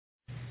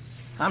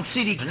I'm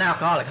C.D. an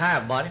alcoholic. Hi,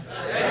 everybody.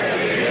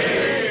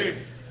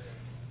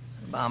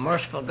 By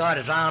merciful God,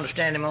 as I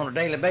understand him on a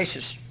daily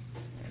basis,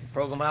 in the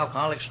program of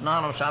Alcoholics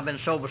Anonymous, I've been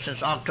sober since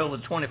October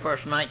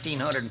 21st,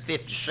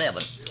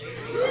 1957.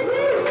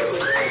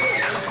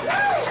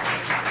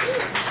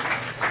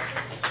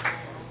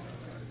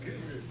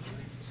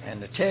 And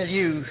to tell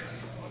you,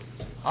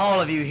 all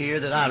of you here,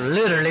 that I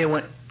literally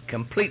went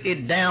completely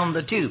down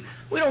the tube.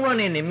 We don't run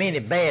into many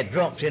bad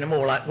drunks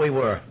anymore like we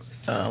were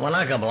when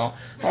I come along.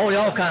 Oh,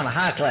 y'all kind of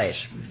high class.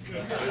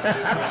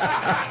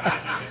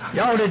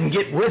 Y'all didn't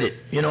get with it,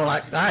 you know,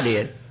 like I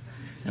did.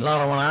 And a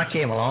lot of when I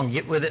came along,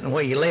 get with it, and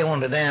where you lay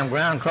on the damn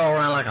ground, crawl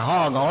around like a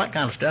hog, all that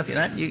kind of stuff. You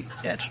know,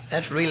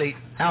 that's really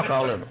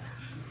alcoholism.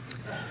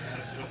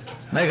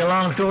 Make a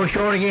long story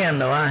short again,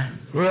 though, I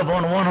grew up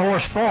on a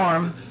one-horse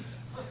farm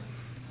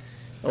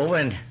over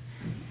in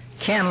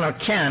Candler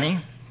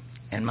County,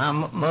 and my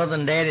mother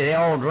and daddy, they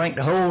all drank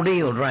the whole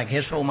deal,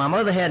 So my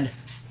mother had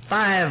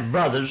 5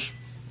 brothers.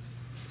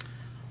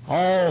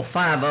 All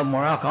 5 of them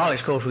were alcoholics.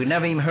 Of course, we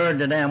never even heard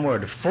the damn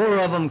word. 4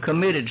 of them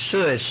committed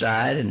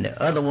suicide, and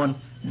the other one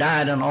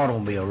died in an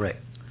automobile wreck.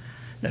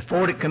 The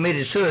 4 that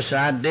committed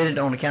suicide did it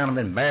on account of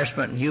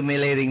embarrassment and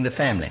humiliating the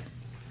family.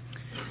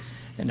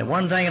 And the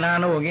one thing that I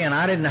know, again,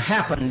 I didn't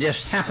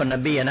just happen to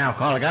be an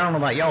alcoholic. I don't know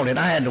about y'all did.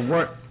 I had to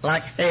work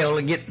like hell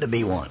to get to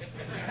be one.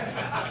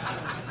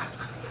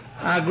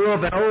 I grew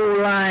up in Old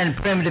Line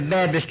Primitive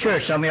Baptist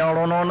Church. Some of y'all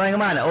don't know anything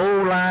about it.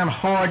 Old Line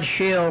Hard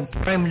Shell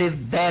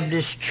Primitive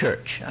Baptist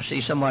Church. I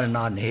see somebody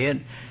nodding their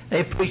head.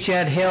 They preach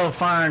that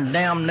hellfire and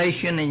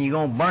damnation, and you're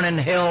going to burn in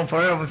hell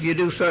forever if you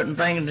do certain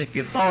things. If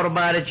you've thought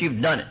about it,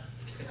 you've done it.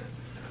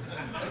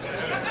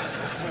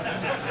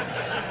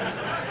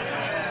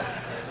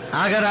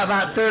 I got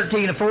about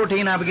 13 or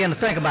 14, I began to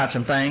think about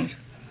some things.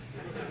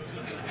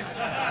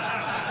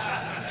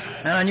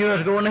 And I knew I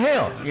was going to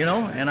hell, you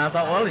know. And I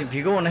thought, well, if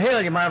you go into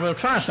hell, you might as well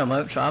try some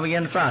of it. So I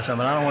began to try some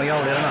of it. I don't know whether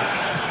y'all did or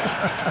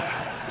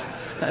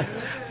not.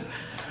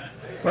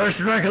 First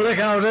drink of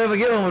liquor I was ever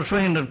given was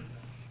between the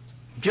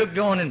juke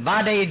joint in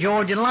Vide,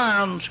 Georgia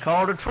lines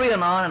called a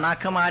Trianon. And I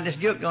come out of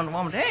this juke joint, and the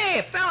woman said,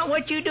 "Hey, fella,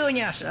 what you doing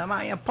here?" I said, "I'm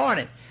out here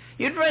partying."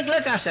 "You drink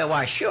liquor?" I said,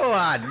 "Why, sure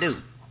I do."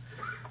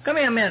 "Come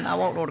here a minute." I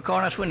walked over the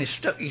car, and that's when he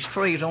stuck his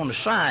trays on the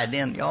side.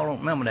 Then y'all don't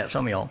remember that,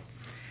 some of y'all.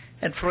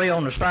 Had tray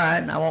on the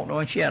side, and I walked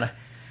over, and she had a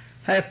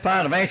half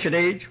pint of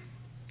Anchorage.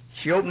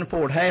 She opened and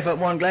poured half at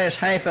one glass,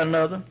 half at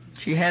another.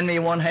 She handed me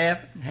one half,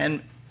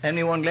 handed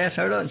me one glass,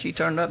 her other, and she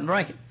turned it up and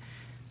drank it.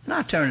 And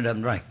I turned it up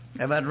and drank it.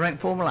 Never had a drink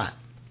before my life.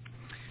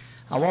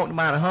 I walked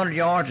about 100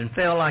 yards and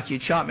felt like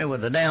you'd shot me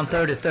with a damn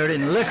 30-30,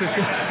 and liquor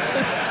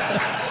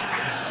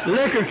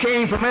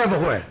came from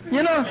everywhere,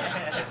 you know.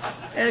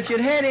 And if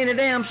you'd had any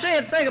damn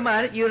sense, think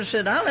about it, you'd have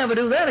said, "I'll never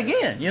do that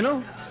again," you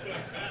know.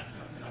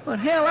 But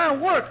hell, I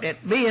worked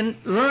at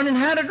learning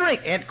how to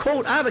drink. At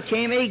quote, I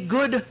became a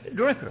good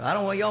drinker. I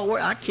don't know where y'all were.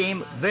 I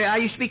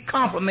used to be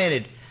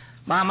complimented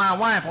by my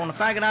wife on the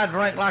fact that I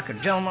drank like a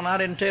gentleman. I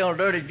didn't tell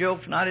dirty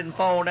jokes, and I didn't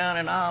fall down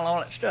in the aisle, all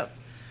that stuff.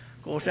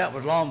 Of course, that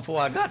was long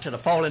before I got to the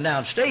falling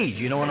down stage,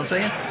 you know what I'm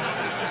saying?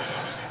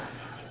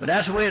 But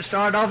that's the way it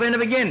started off in the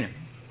beginning.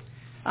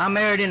 I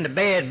married into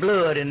bad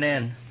blood, and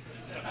then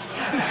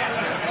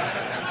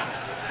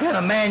in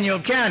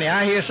Emmanuel County,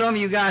 I hear some of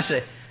you guys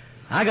say,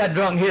 "I got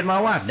drunk and hit my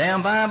wife."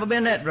 Damn, if I ever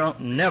been that drunk,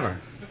 never.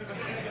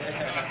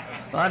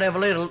 If I'd ever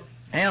laid a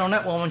hand on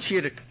that woman,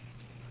 she'd have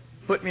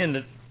put me in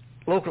the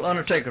local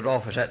undertaker's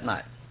office that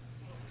night.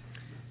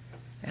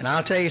 And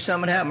I'll tell you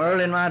something that happened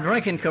early in my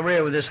drinking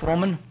career with this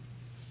woman.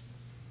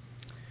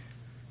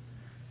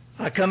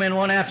 I come in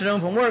one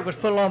afternoon from work, was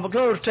putting on my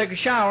clothes to take a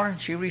shower.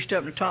 She reached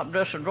up in the top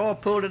dresser drawer,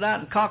 pulled it out,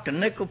 and cocked a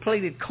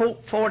nickel-plated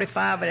Colt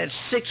 45. It had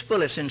 6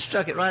 bullets and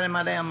stuck it right in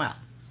my damn mouth.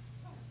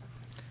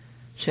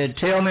 Said,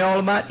 "Tell me all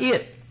about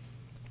it."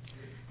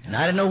 And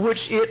I didn't know which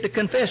it to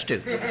confess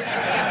to.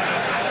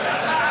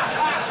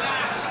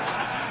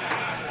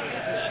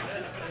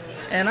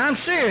 And I'm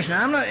serious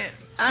now.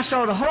 I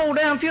saw the whole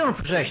damn funeral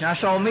procession. I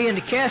saw me in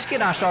the casket.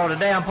 I saw the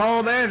damn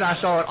pallbearers. I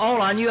saw it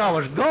all. I knew I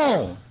was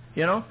gone,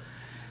 you know.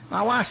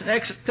 My wife's an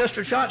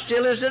ex-pistol shot,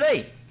 still is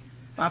today.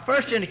 My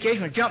first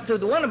indication was jump through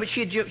the window, but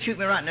she'd shoot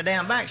me right in the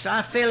damn back. So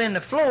I fell in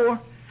the floor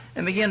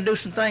and began to do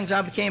some things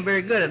I became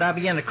very good at. I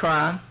began to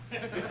cry.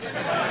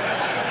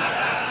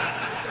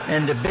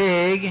 And to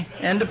beg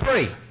and to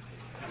pray.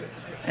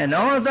 And the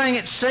only thing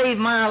that saved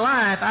my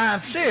life,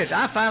 I'm serious,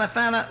 I finally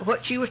found out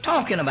what she was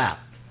talking about.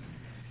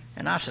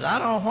 And I said, I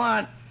don't know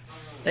why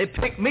they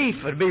picked me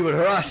to be with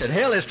her. I said,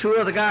 hell, there's 2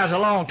 other guys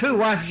along too.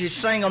 Why should she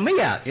single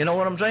me out? You know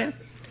what I'm saying?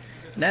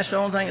 And that's the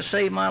only thing that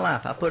saved my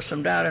life. I put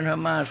some doubt in her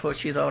mind what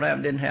she thought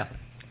happened didn't happen.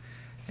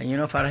 And you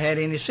know, if I'd had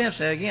any sense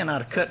there again,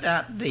 I'd have cut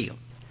out the deal.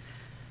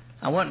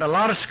 I went to a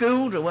lot of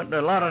schools. I went to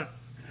a lot of,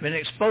 been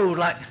exposed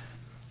like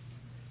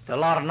to a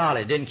lot of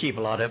knowledge. Didn't keep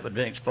a lot of it, but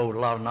been exposed to a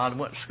lot of knowledge.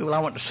 Went to school. I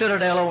went to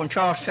Citadel over in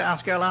Charles,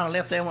 South Carolina.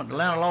 Left there. Went to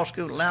Atlanta Law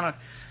School. Atlanta.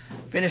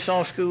 Finished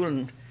law school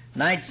in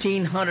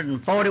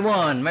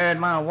 1941. Married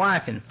my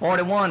wife in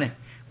 41. And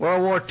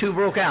World War II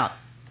broke out.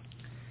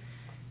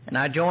 And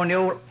I joined the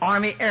old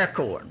Army Air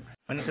Corps.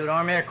 Went through the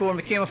Army Air Corps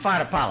and became a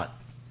fighter pilot.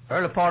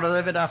 Early part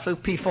of it, I flew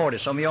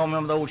P-40. Some of y'all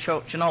remember the old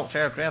Chinook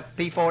aircraft,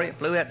 P-40.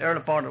 Flew that the early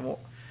part of the war.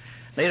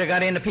 Later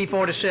got into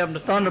P-47,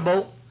 the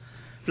Thunderbolt.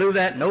 Flew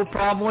that, no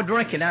problem with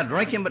drinking. Now,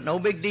 drinking, but no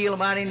big deal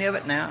about any of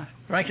it now.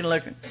 Drinking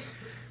liquor.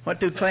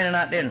 Went through training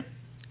out there in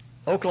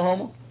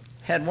Oklahoma.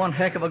 Had one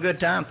heck of a good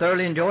time.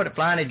 Thoroughly enjoyed it,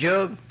 flying a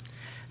jug.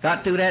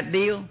 Got through that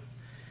deal.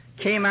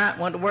 Came out,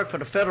 went to work for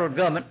the federal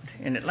government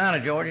in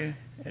Atlanta, Georgia,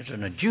 as an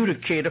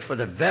adjudicator for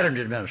the Veterans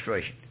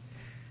Administration.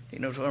 You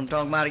know what I'm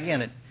talking about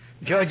again. A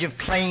judge of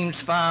claims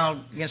filed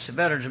against the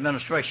Veterans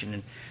Administration.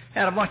 And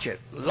had a bunch of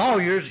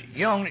lawyers,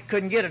 young, that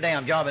couldn't get a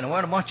damn job in the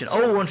world. A bunch of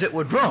old ones that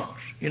were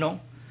drunks, you know.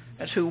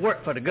 That's who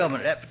worked for the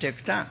government at that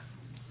particular time.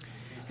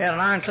 Had an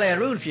ironclad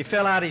rule. If you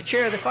fell out of your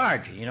chair, they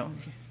fired you, you know.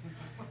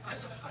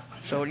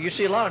 So you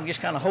see a lot of them just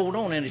kind of hold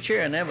on in the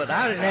chair in there, but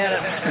I didn't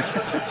have that.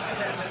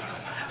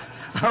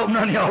 I hope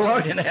none of y'all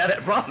lawyers didn't have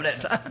that problem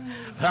at that time.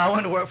 But I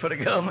went to work for the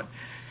government.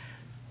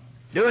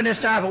 Doing this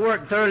type of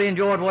work, thoroughly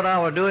enjoyed what I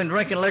was doing,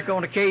 drinking liquor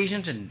on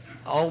occasions, and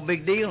all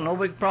big deal, no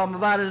big problem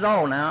about it at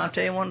all. Now, I'll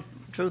tell you one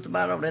truth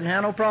about it. I didn't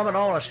have no problem at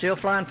all. I was still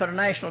flying for the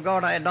National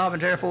Guard. I had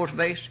Dobbins Air Force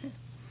Base.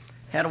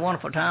 Had a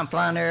wonderful time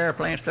flying their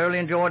airplanes, thoroughly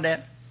enjoyed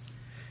that.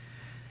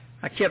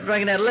 I kept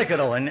drinking that liquor,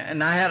 though, and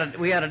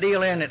we had a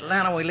deal in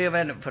Atlanta. We lived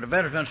in, for the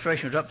Veterans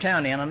Administration, was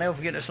uptown then. I'll never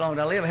forget this long as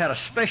I live. Had a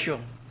special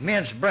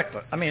men's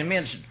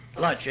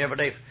lunch every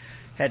day.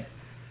 Had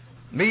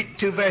meat,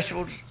 2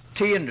 vegetables,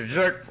 tea, and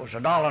dessert was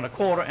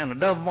 $1.25, and a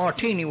double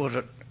martini was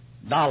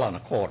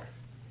 $1.25.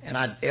 And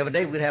every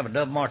day we'd have a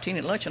double martini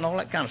at lunch and all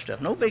that kind of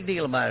stuff. No big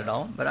deal about it at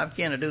all, but I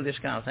began to do this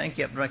kind of thing,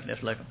 kept drinking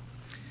this liquor.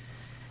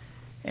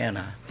 And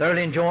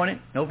thoroughly enjoying it,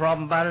 no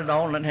problem about it at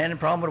all, didn't have any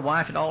problem with the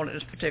wife at all at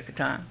this particular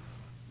time.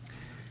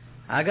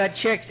 I got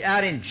checked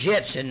out in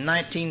jets in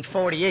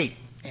 1948,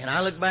 and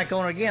I look back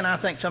on it again,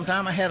 I think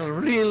sometime I had a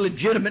real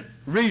legitimate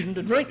reason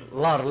to drink a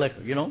lot of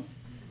liquor, you know.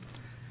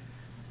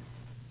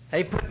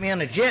 They put me in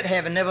a jet,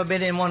 having never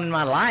been in one in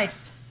my life.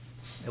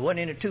 There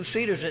wasn't any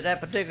 2-seaters at that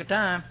particular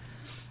time,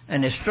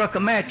 and they struck a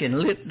match and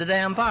lit the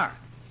damn fire.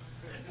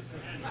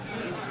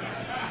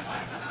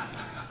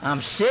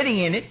 I'm sitting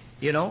in it,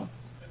 you know,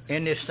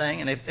 in this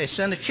thing, and they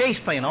send a chase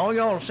plane. All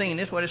y'all have seen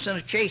this, where they send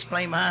a chase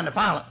plane behind the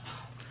pilot.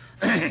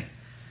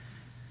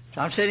 So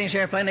I'm sitting in this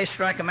airplane, they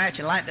strike a match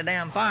and light the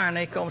damn fire, and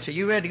they call me and say,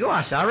 "You ready to go?"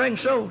 I said, "I reckon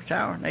so,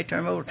 Tower." And they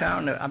turn me over to Tower,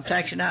 and I'm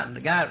taxiing out, and the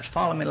guy that was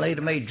following me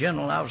later made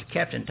general. I was a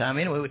captain at the time.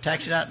 Anyway, we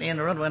taxied out at the end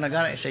of the runway, and I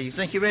got it. He said, "You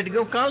think you're ready to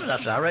go, Collins?" I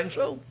said, "I reckon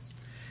so."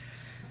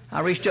 I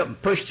reached up and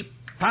pushed the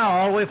power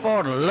all the way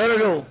forward and let her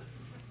go.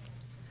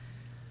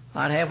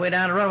 About halfway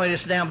down the runway,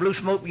 this damn blue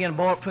smoke began to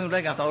boil up between my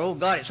legs. I thought, "Oh,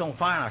 God, it's on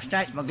fire." And I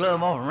snatched my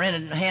glove off and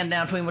ran the hand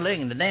down between my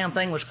legs, and the damn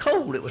thing was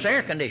cold. It was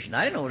air conditioned.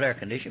 I didn't know it was air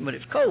conditioned, but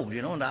it's cold,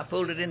 you know, and I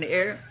pulled it in the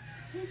air.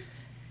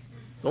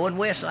 Going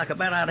west like a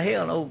bat out of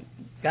hell. The old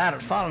guy that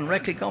was following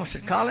directly comes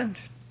and said, "Collins,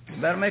 you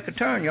better make a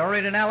turn. You're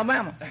already in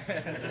Alabama."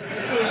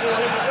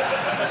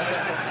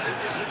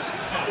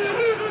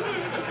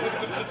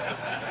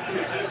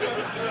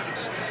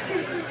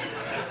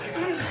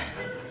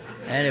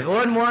 And if it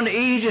wasn't one of the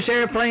easiest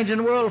airplanes in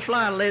the world to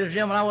fly, ladies and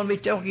gentlemen, I wouldn't be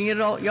talking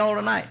to y'all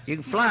tonight. You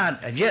can fly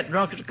a jet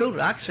drunk as a cooler.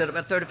 I could set up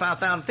at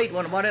 35,000 feet.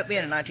 Wasn't nobody up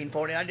in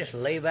 1940. I just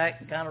lay back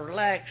and kind of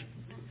relax.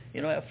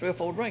 You know, have 3 or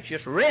 4 drinks,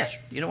 just rest.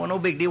 You know, no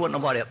big deal. Wasn't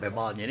nobody up there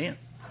bothering you then.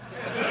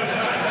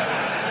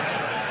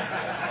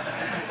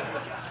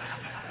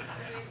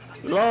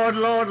 Lord,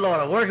 Lord, Lord,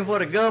 I'm working for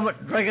the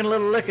government, drinking a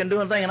little liquor and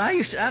doing things. And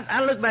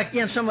I look back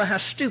again, some of how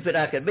stupid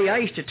I could be. I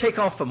used to take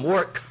off from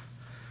work,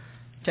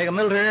 take a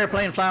military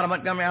airplane, fly to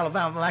Montgomery,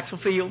 Alabama,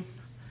 Maxwell Field,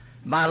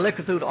 buy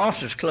liquor through the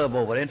officers' club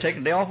over there, and take a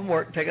day off from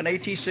work, take an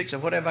AT-6 or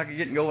whatever I could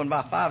get and go and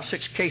buy 5 or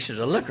 6 cases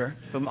of liquor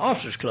from the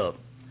officers' club.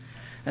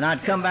 And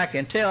I'd come back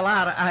and tell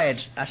I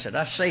said,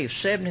 I saved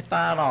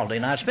 $75.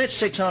 And I'd spent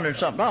 $600 and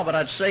something, but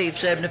I'd saved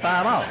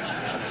 $75.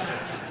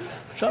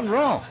 Something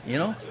wrong, you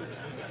know.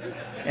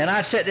 And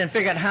I'd sit there and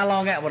figure out how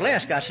long that would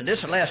last. I said,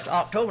 this will last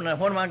October, now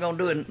what am I going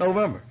to do in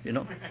November, you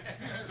know?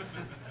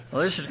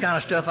 Well, this is the kind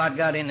of stuff I'd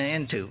got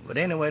into. But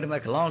anyway, to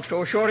make a long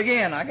story short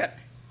again,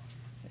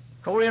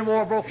 Korean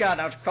War broke out.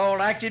 I was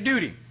called active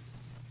duty.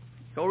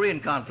 Korean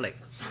conflict.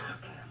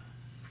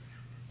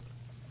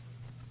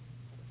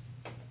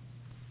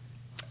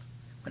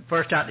 Went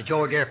first out to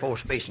George Air Force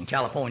Base in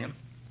California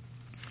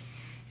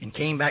and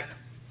came back to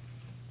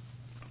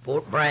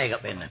Fort Bragg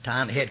up in the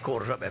town, the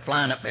headquarters up there,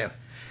 flying up there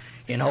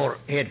in our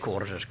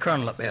headquarters. There's a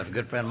colonel up there, was a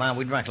good friend of mine.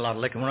 We drank a lot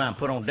of liquor, went around and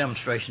put on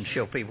demonstrations to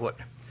show people what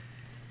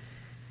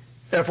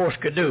Air Force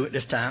could do at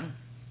this time.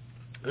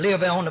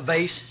 Lived there on the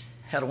base,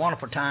 had a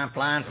wonderful time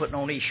flying, putting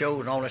on these shows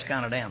and all this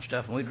kind of damn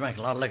stuff, and we drank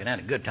a lot of liquor and had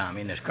a good time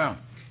in this colonel.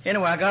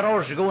 Anyway, I got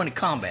orders to go into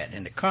combat,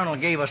 and the colonel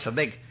gave us a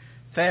big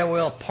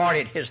farewell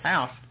party at his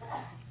house.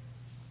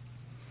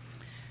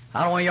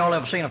 I don't know if y'all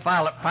ever seen a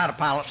fighter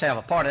pilots have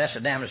a party. That's the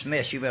damnedest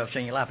mess you've ever seen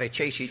in your life. They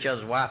chase each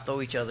other's wife,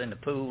 throw each other in the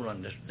pool,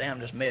 and the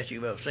damnedest mess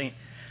you've ever seen.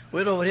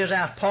 We were over at his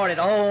house, partied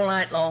all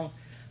night long.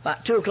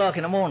 About 2 o'clock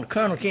in the morning, the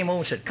colonel came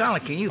over and said,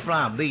 "Colin, can you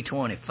fly a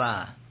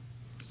B-25?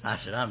 I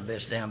said, "I'm the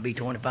best damn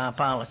B-25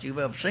 pilot you've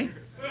ever seen."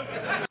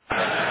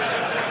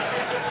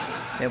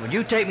 said, would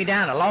you take me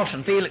down to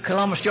Lawson Field at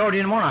Columbus, Georgia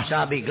in the morning? I said,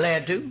 I'd be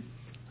glad to.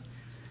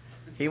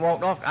 He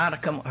walked off. I'd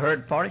have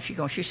heard the party. She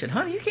said,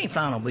 honey, you can't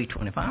fly on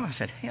B-25. I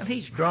said, hell,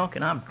 he's drunk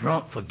and I'm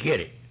drunk. Forget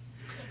it.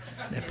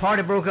 The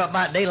party broke up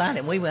about daylight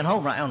and we went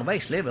home right on the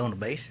base, lived on the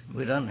base.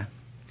 We done the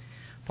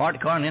party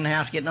car and in the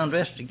house getting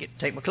undressed to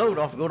take my clothes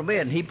off to go to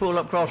bed. And he pulled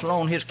up across the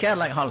lawn in his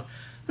Cadillac and hollered,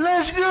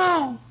 let's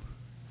go.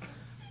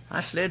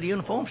 I slid the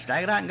uniform,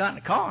 staggered out and got in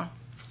the car.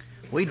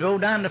 We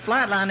drove down the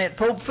flight line at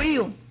Pope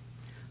Field,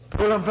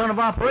 pulled up in front of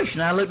operations.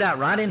 I looked out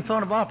right in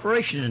front of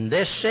operations and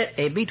there sat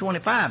a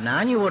B-25. Now,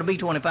 I knew what a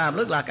B-25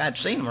 looked like. I'd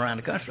seen them around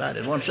the country. I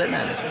just wasn't sitting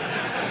at it.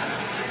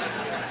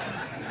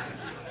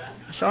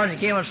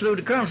 Sergeant came and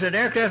saluted the colonel and said, the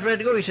aircraft's ready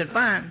to go. He said,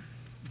 fine.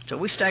 So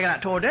we staggered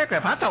out toward the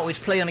aircraft. I thought we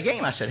was playing a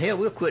game. I said, hell,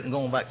 we'll quit and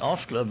go back to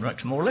Office Club and drink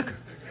some more liquor.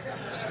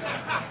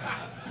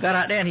 Got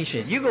out there and he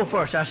said, you go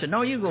first. I said,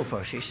 no, you go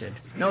first. He said,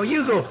 no,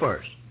 you go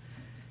first.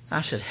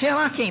 I said, hell,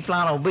 I can't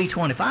fly on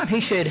B-25.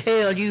 He said,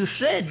 hell, you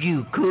said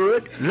you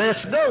could.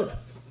 Let's go.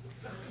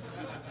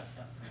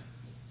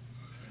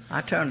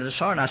 I turned to the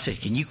sergeant. I said,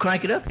 can you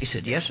crank it up? He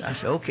said, yes. I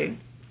said, okay.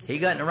 He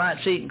got in the right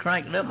seat and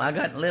cranked it up. I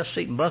got in the left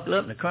seat and buckled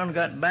up, and the colonel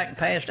got in the back and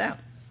passed out.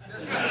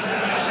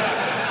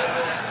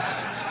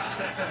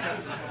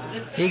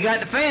 He got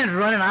the fans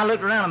running. I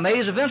looked around, a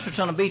maze of instruments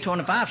on the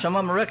B-25. Some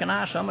of them I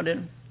recognized, some I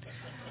didn't.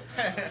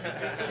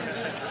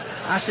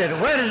 I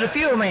said, where does the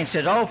fuel main? He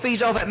said, all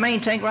feeds off that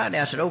main tank right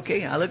there. I said,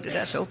 okay. I looked at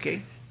that, I said,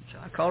 okay. So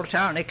I called the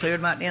tower, and they cleared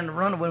them out the end of the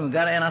runway. When we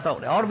got in, I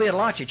thought, there ought to be a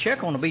lot you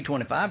check on the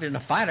B-25. There's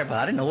a fighter, but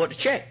I didn't know what to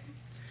check.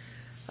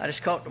 I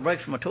just caught the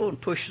brakes from my toe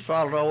and pushed the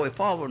throttle all the way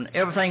forward, and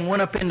everything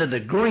went up into the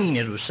green,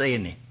 as we say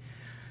in the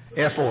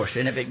Air Force.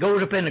 And if it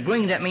goes up in the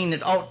green, that means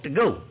it ought to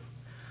go.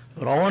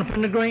 But all went up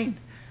in the green.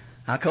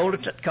 I called the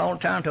tower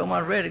and told them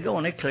I was ready to go,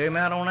 and they cleared me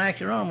out on the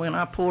active runway, and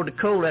I poured the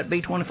coal that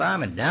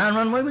B-25, and down the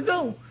runway we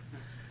go.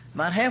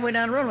 About halfway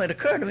down the runway, it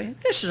occurred to me,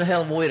 this is a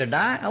hell of a way to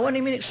die. I wasn't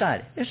even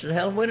excited. This is a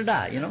hell of a way to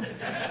die, you know.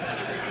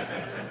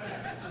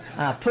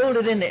 I pulled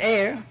it in the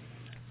air,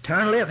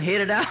 turned left,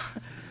 headed out,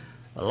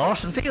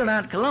 Lawson Field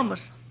out at Columbus.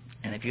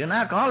 And if you're an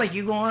alcoholic,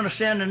 you're going to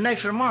understand the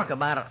next remark.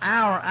 About an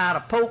hour out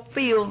of Pope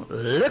Field,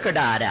 liquor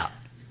died out.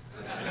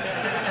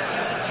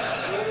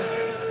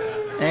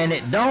 And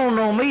it dawned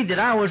on me that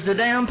I was the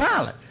damn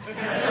pilot.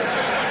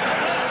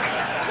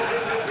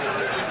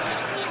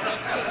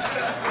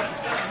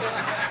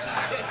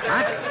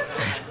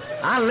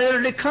 I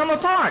literally come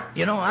apart.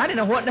 You know, I didn't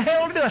know what the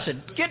hell to do. I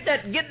said, get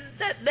that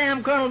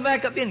damn colonel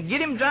back up in.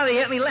 Get him to try to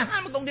help me. How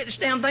am I going to get this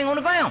damn thing on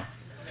the ground?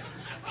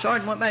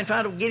 Sergeant went back and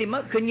tried to get him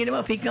up. Couldn't get him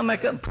up. He come back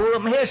up and pulled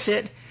up my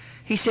headset.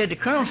 He said, the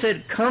colonel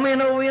said, come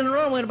in over in the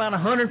runway at about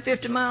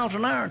 150 miles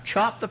an hour and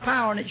chop the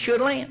power and it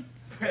should land.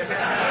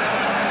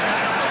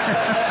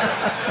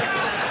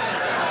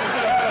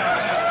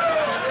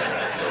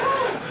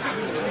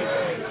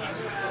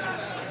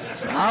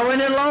 I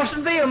went in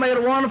Lawson Field, made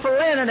a wonderful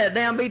landing that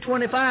damn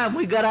B-25.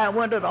 We got out,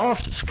 went to the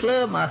officers'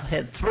 club. I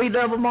had 3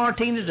 double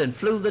martinis and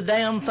flew the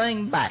damn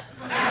thing back.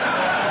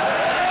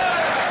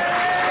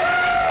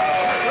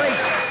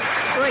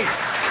 Great.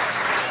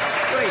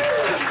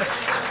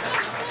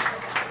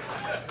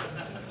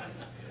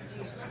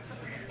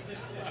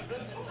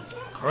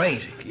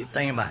 Crazy, if you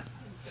think about it.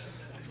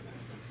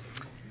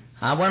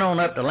 I went on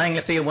up to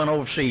Langley Field, went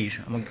overseas.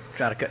 I'm going to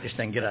try to cut this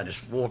thing, get out of this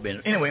war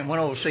business. Anyway, went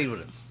overseas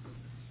with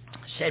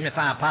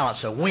 75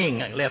 pilots, a wing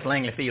that left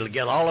Langley Field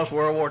together. All us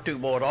World War II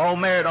boys, all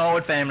married, all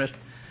with families.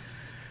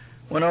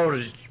 Went over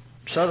to the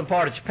southern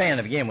part of Japan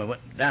to begin with.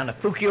 Went down to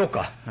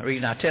Fukuoka. The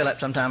reason I tell that,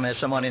 sometime there's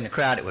someone in the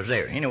crowd that was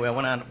there. Anyway, I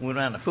went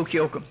down to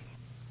Fukuoka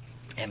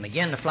and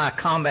began to fly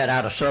combat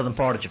out of southern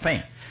part of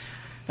Japan.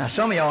 Now,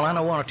 some of y'all, I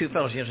know 1 or 2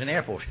 fellows here in the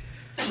Air Force.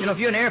 You know, if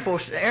you're in the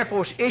Air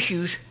Force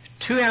issues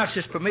 2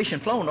 ounces permission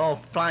flown to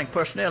all flying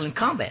personnel in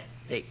combat.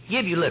 They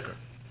give you liquor,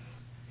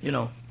 you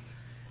know.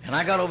 And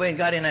I got over and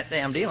got in that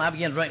damn deal. I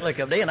began to drink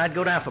liquor every day, and I'd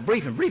go down for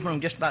briefing. Briefing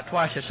room just about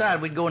twice the size.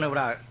 We'd go in there with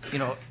our, you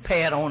know,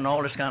 pad on and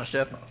all this kind of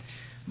stuff.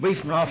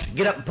 Briefing officer,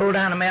 get up and pull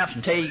down the maps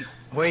and tell you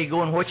where you're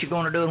going, what you're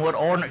going to do, and what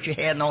ordnance you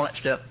had and all that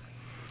stuff.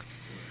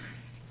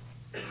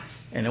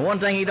 And the one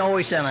thing he'd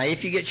always say, now,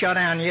 if you get shot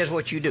down, here's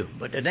what you do.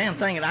 But the damn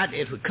thing that I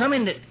did, if we come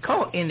in the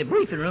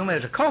briefing room,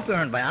 there's a coffee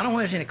urn by. I don't know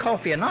if there's any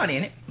coffee or not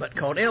in it, but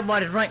called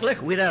everybody drank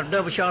liquor. We'd have a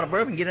double shot of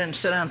bourbon, get in and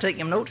sit down and take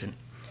them notes, and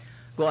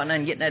go out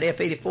and get in that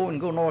F-84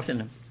 and go north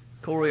into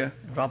Korea,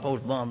 drop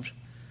those bombs,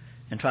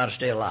 and try to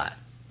stay alive.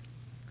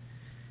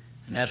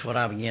 And that's what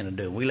I began to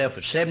do. We left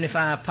with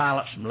 75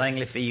 pilots from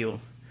Langley Field.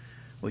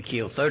 We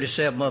killed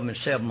 37 of them in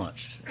 7 months.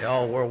 They're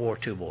all World War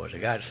II boys. The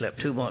guy that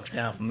slept 2 months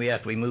down from me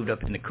after we moved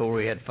up into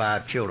Korea had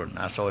 5 children.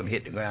 I saw him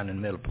hit the ground in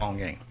the middle of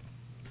Pyongyang.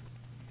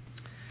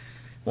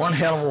 One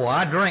hell of a war.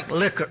 I drank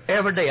liquor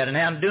every day. I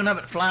didn't have to do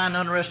nothing but fly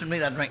none of the rest of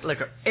me. I drank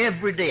liquor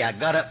every day. I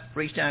got up,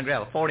 reached down,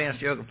 grabbed a 40-ounce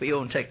jug of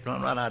fuel, and take it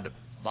right out of the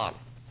bottle.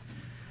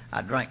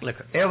 I drank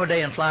liquor every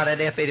day and fly that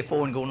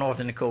F-84 and go north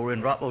into Korea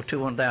and drop those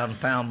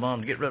 200,000-pound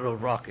bombs, get rid of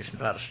those rockets and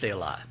try to stay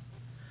alive.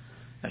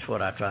 That's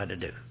what I tried to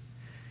do.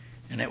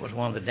 And that was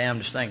one of the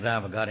damnedest things I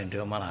ever got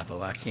into in my life.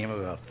 I came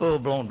over a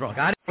full-blown drunk.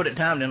 I didn't know at the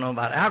time, didn't know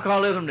about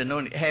alcoholism,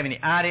 didn't have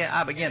any idea.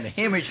 I began to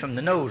hemorrhage from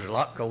the nose a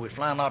lot because we was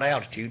flying a lot of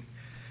altitude.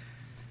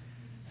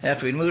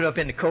 After we moved up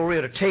into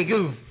Korea to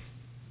Daegu,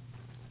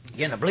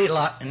 began to bleed a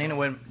lot, and then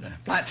when the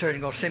flight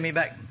surgeon going to send me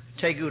back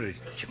to Daegu to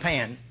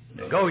Japan,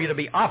 to Goya to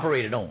be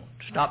operated on,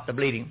 to stop the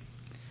bleeding.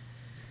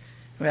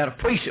 We had a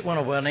priest that went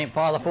over there named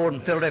Father Ford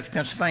in Philadelphia,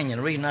 Pennsylvania. And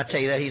the reason I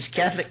tell you that, he's a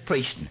Catholic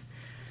priest. And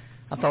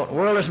I thought, the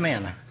world is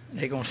men.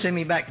 They're going to send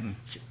me back from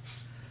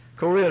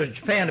Korea to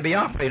Japan to be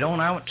operated on.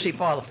 I went to see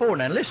Father Ford.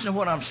 Now, listen to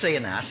what I'm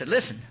saying now. I said,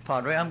 listen,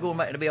 Padre, I'm going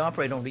back to be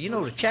operated on. Do you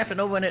know the chaplain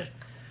over in that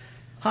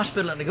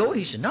hospital in Nagoya?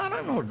 He said, no, I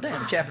don't know the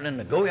damn chaplain in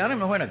Nagoya. I don't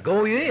know where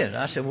Nagoya is.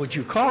 I said, would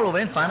you call over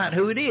and find out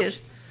who it is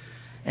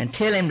and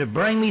tell him to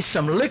bring me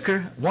some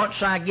liquor once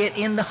I get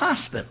in the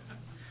hospital?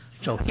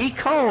 So he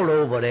called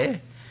over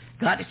there,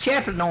 got the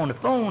chaplain on the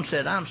phone,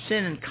 said, I'm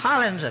sending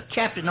Collins, a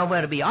chaplain, over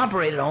there to be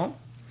operated on.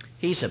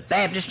 He's a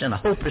Baptist in a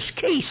hopeless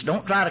case.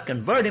 Don't try to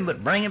convert him,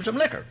 but bring him some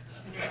liquor.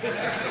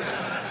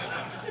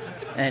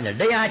 And the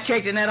day I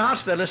checked in that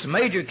hospital, this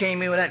major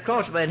came in with that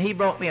crossbow, and he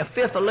brought me a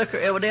fifth of liquor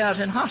every day I was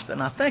in hospital.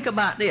 Now think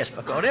about this,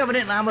 because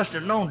evidently I must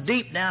have known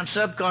deep down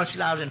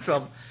subconsciously I was in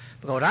trouble,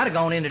 because I'd have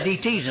gone into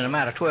DTs in a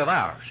matter of 12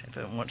 hours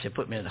once they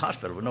put me in the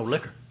hospital with no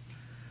liquor.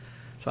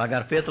 So I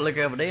got a fifth of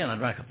liquor every day, and I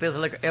drank a fifth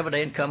of liquor every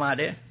day and come out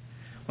there,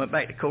 went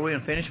back to Korea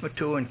and finished my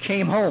tour and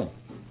came home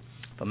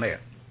from there.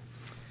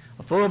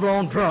 A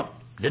full-blown drunk.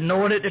 Didn't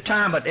know it at the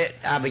time, but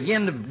I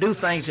began to do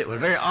things that were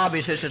very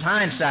obvious. This is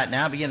hindsight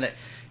now. I began to,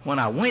 when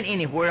I went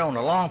anywhere on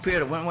a long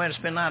period, I went away to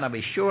spend the night, I'd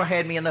be sure I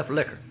had me enough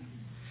liquor.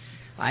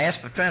 I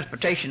asked for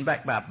transportation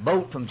back by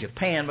boat from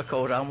Japan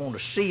because I wanted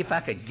to see if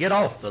I could get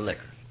off the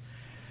liquor.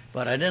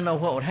 But I didn't know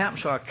what would happen,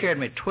 so I carried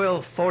me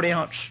 12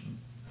 40-ounce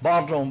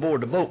bottles on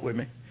board the boat with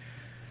me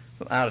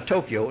out of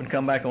Tokyo and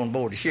come back on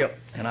board the ship.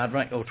 And I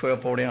drank those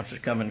 12 40 ounces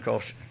coming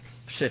across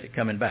the Pacific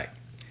coming back.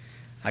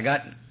 I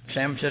got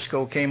San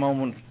Francisco, came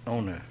on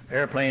the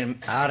airplane,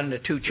 out into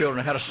two children.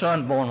 I had a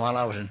son born while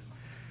I was in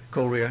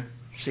Korea,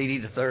 C.D.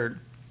 the third.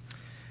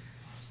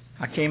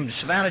 I came to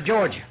Savannah,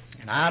 Georgia,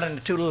 and out and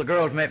the two little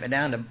girls met me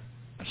down.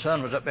 My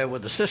son was up there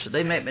with the sister.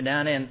 They met me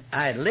down there, and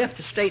I had left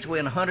the States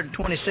weighing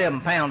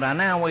 127 pounds. I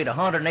now weighed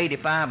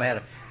 185. I had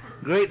a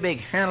great big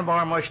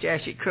handlebar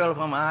mustache that curled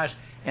up on my eyes,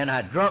 and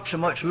I drunk so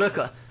much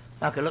liquor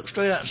I could look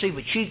straight out and see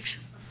my cheeks.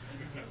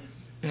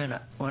 And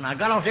when I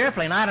got off the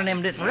airplane, I and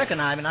them didn't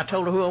recognize me, and I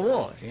told her who I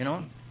was, you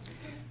know.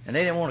 And they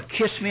didn't want to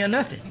kiss me or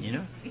nothing, you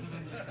know.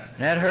 And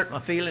that hurt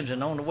my feelings,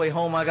 and on the way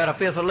home, I got a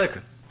fifth of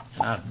liquor.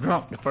 And I was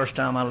drunk the first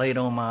time I laid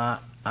on my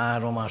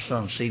eyes on my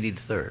son, C.D. the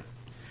third.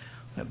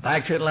 Went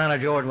back to Atlanta,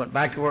 Georgia, went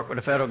back to work with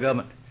the federal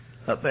government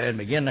up there and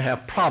began to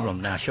have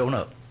problems now showing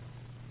up.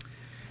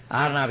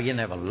 I began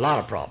to have a lot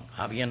of problems.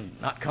 I began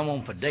to not come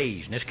home for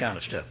days and this kind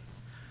of stuff.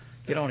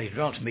 Get on these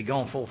drunks and be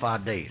gone 4 or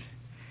 5 days.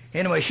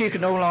 Anyway, she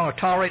could no longer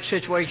tolerate the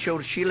situation, so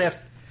she left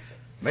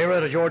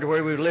Marietta, Georgia,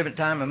 where we were living at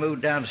the time, and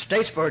moved down to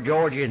Statesboro,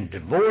 Georgia, and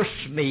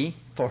divorced me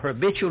for her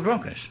habitual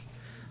drunkenness.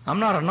 I'm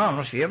not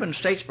anonymous. If you ever in the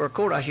Statesboro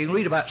courthouse, you can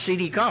read about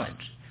C.D. Collins.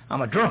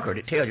 I'm a drunkard.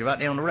 It tells you right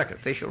there on the record,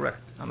 official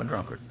record. I'm a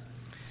drunkard.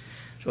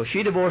 So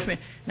she divorced me.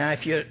 Now,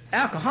 if you're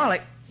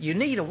alcoholic, you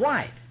need a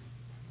wife.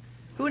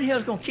 Who in the hell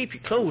is going to keep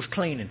your clothes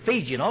clean and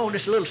feed you and all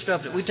this little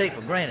stuff that we take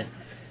for granted?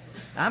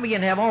 I began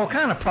to have all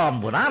kind of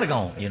problems with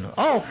Oregon, you know,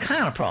 all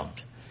kind of problems.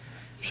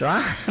 So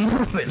I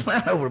moved from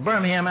Atlanta over to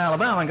Birmingham,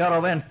 Alabama, and got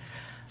over there and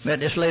met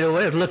this lady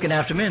over there looking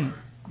after me and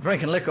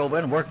drinking liquor over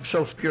there and working for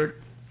Social Security.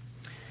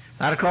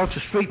 Out across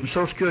the street from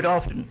Social Security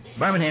office in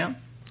Birmingham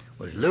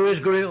was Louis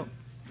Grill.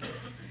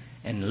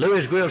 And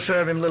Louis Grill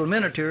served him little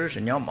miniatures,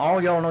 and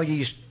all y'all know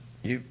you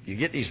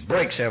get these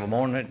breaks every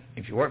morning.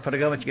 If you work for the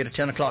government, you get a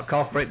 10 o'clock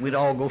coffee break. We'd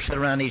all go sit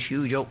around these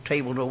huge oak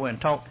tables over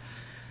and talk.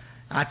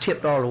 I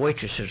tipped all the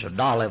waitresses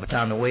 $1 every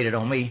time they waited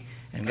on me,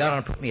 and got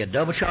on to put me a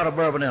double shot of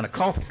bourbon in a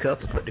coffee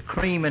cup and put the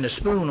cream and the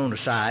spoon on the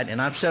side,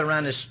 and I'd sit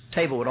around this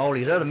table with all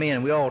these other men,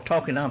 and we all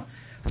talking. I'm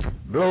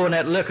blowing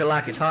that liquor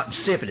like it's hot and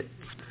sipping it.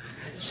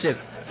 Sip.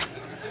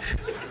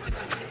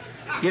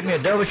 Get me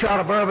a double shot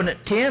of bourbon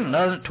at 10,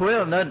 another at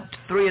 12, another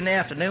at 3 in the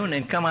afternoon,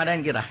 and come out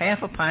and get a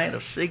half a pint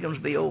of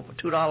Seagram's B.O. for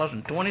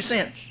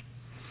 $2.20.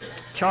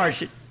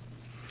 Charged it.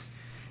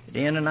 At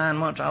the end of 9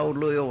 months, I owed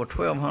Louis over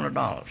 $1,200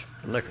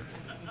 for liquor.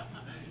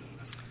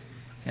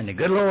 And the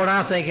good Lord,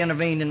 I think,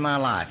 intervened in my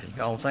life. If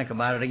y'all think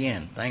about it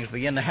again, things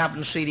begin to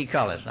happen to C.D.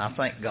 Collins. I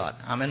thank God.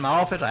 I'm in my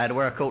office. I had to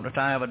wear a coat and a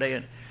tie every day.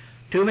 And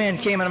 2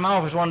 men came into my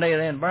office one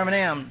day in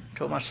Birmingham,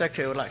 told my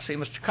secretary I would like to see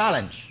Mr.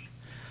 Collins.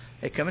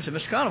 They come and said,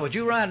 Mr. Collins, would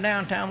you ride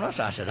downtown with us?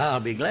 I said, I'll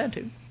be glad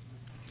to.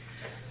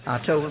 I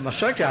told my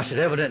secretary, I said,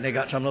 evidently they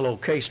got some little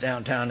old case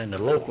downtown in the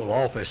local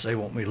office they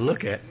want me to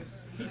look at.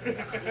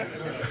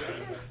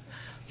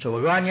 So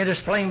we go out and get this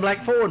plain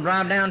black Ford and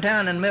drive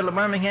downtown in the middle of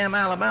Birmingham,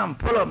 Alabama,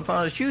 pull up in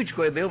front of this huge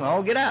square building,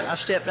 all get out.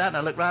 I stepped out and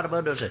I looked right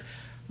above there and said,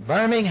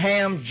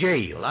 Birmingham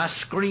Jail. I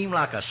screamed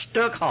like a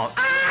stuck hog.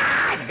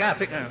 Ah! The guy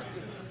picked me up.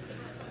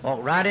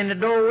 Walked right in the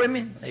door with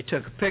me. They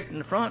took a pic in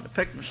the front, a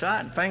pic in the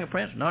side, and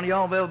fingerprints. None of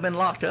y'all have ever been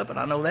locked up, and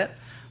I know that.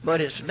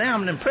 but it's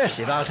damn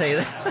impressive, I'll tell you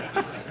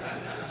that.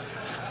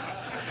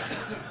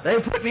 They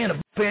put me in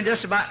a pen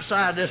just about the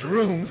side of this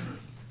room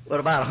with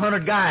about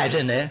 100 guys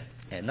in there,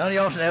 and none of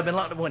y'all said I've been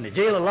locked up. When the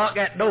jailer locked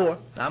that door,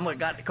 I went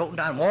got the coat and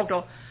tie and walked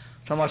off.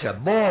 Somebody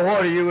said, "Boy,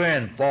 what are you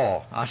in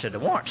for?" I said, "The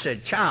warrant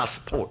said child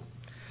support."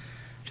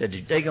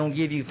 Said, "They gonna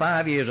give you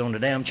 5 years on the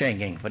damn chain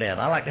gang for that."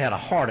 I like to have a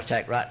heart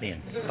attack right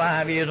then.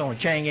 5 years on the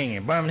chain gang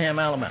in Birmingham,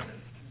 Alabama.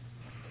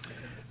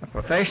 A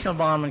professional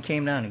bondman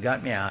came down and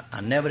got me out.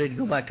 I never did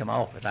go back to my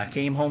office. I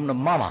came home to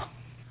Mama.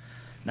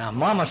 Now,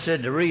 Mama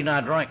said the reason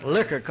I drank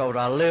liquor because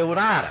I live with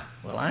Ida.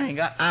 Well, I ain't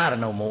got Ida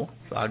no more,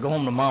 so I go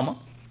home to Mama.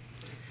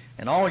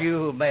 And all you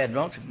who are bad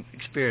drunks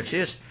experience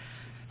this.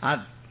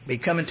 I'd be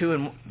coming to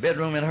a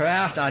bedroom in her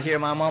house, and I'd hear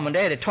my mom and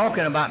daddy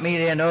talking about me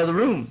there in the other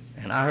room.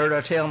 And I heard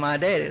her tell my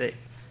daddy that,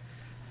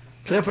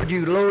 "Clifford,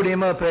 you load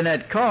him up in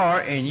that car,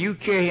 and you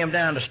carry him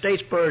down to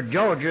Statesboro,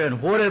 Georgia, and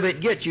whatever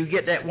it gets, you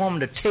get that woman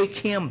to take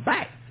him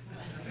back.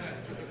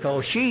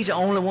 Because she's the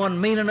only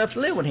one mean enough to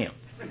live with him."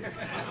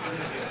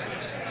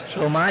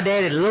 So my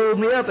daddy loaded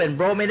me up and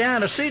brought me down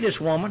to see this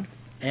woman.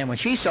 And when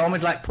she saw me,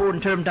 it's like pouring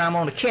turpentine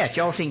on a cat.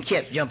 Y'all seen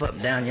cats jump up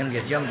and down,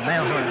 just jump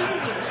down.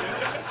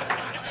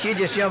 She'd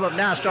just jump up and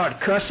down and start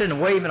cussing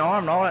and waving her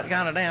arm and all that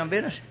kind of damn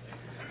business.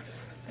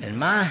 And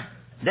my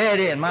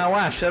daddy and my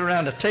wife sat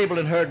around the table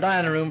in her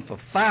dining room for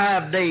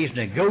 5 days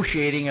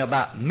negotiating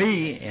about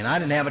me, and I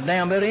didn't have a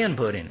damn bit of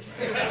input in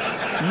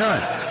it.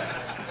 None.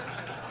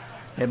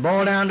 It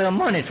boiled down to a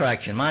money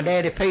traction. My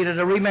daddy paid her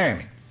to remarry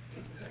me.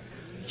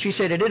 She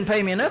said it didn't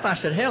pay me enough. I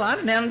said, "Hell, I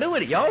didn't have to do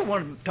with it. Y'all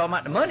wanted to talk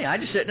about the money. I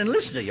just sit and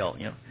listen to y'all,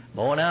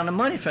 Boiled down to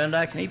money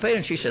transaction. He paid her,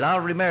 and she said, "I'll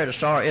remarry the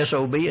star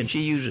SOB," and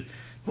she used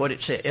what it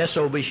said.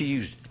 SOB, she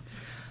used it.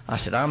 I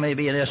said, "I may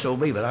be an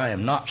SOB, but I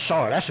am not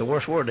sorry." That's the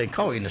worst word they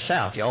call you in the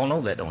South. Y'all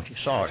know that, don't you?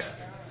 Sorry.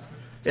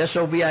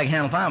 SOB I can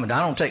handle fine, but I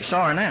don't take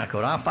sorry now,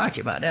 because I'll fight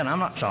you about that, and I'm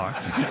not sorry.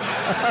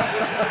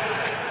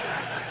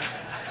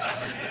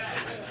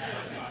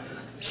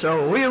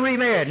 So we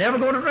remarried, never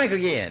going to drink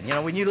again.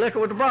 When you liquor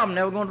with the problem,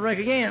 never going to drink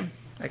again.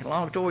 Make a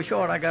long story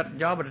short, I got a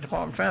job at the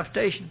Department of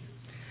Transportation.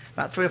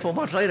 About 3 or 4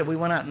 months later, we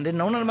went out and didn't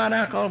know nothing about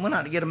alcohol. Went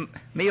out to get a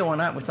meal one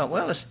night. We thought,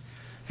 well, let's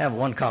have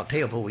one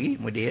cocktail before we eat,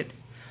 and we did.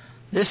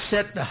 This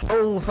set the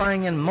whole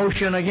thing in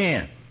motion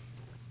again.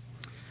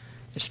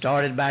 It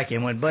started back,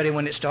 and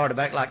when it started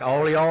back, like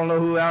all y'all know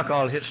who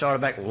alcohol is, it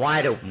started back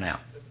wide open now.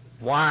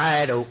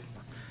 Wide open.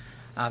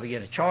 I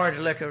began to charge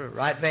liquor,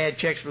 write bad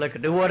checks for liquor,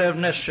 do whatever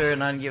necessary,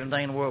 and I didn't give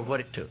anything in the world what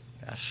it took.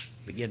 I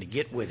began to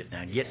get with it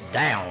now, get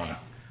down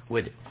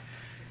with it.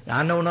 Now,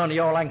 I know none of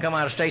y'all, I can come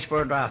out of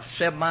Statesboro, drive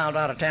 7 miles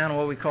out of town,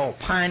 what we call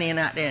Piney Inn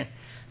out there.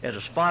 There's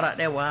a spot out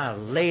there where I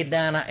laid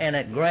down in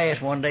that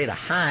grass one day to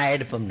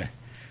hide from the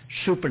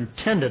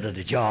superintendent of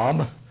the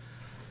job.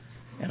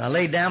 And I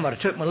laid down, but I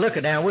took my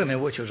liquor down with me,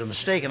 which was a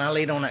mistake, and I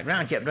laid on that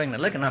ground, kept drinking the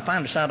liquor, and I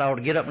finally decided I ought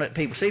to get up and let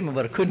people see me,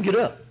 but I couldn't get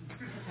up.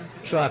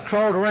 So I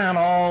crawled around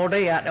all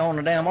day out there on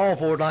the damn all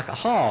fours like a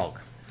hog.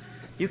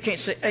 You can't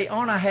say, "Hey,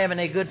 aren't I having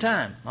a good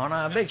time? Aren't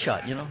I a big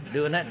shot,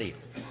 doing that deal?"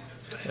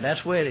 But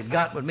that's where it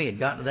got with me. It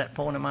got to that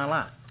point in my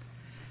life.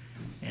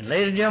 And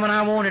ladies and gentlemen,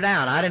 I wanted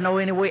out. I didn't know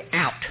any way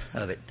out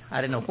of it.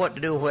 I didn't know what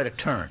to do or where to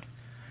turn.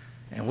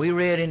 And we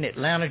read in the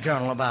Atlanta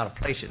Journal about a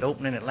place that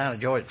opened in Atlanta,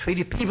 Georgia, that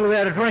treated people who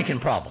had a drinking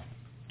problem.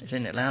 It's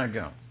in the Atlanta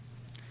Journal.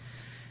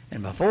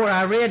 And before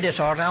I read this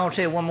article, I want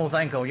to say one more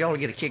thing, because y'all will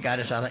get a kick out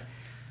of this, I think.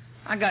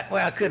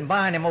 I couldn't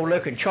buy any more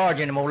liquor and charge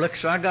any more liquor,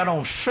 so I got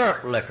on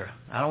syrup liquor.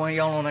 I don't want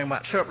y'all know anything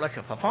about syrup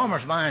liquor. If a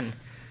farmer's buying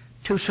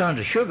 2 sons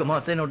of sugar a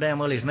month, they know damn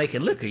well he's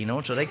making liquor,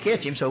 so they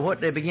catch him. So what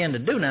they began to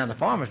do now, the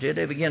farmers did,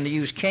 they began to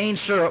use cane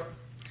syrup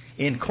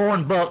in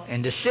corn bulk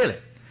and distill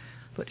it.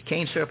 Put the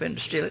cane syrup in,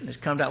 distill it, and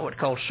it comes out what they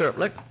call syrup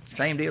liquor.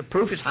 Same deal,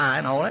 proof is high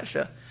and all that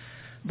stuff.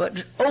 But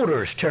the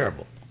odor is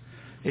terrible.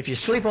 If you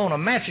sleep on a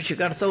mattress, you've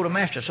got to throw the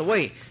mattress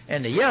away.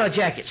 And the yellow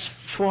jackets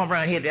swarm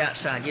around here to the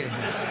outside. Get it.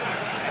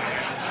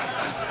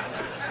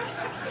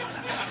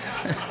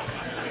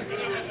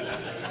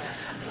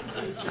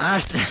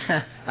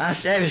 I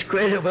established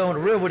credit up on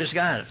the river with this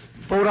guy,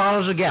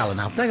 $4 a gallon.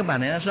 Now think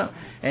about it.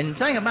 And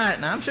think about it.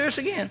 Now I'm serious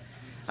again.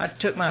 I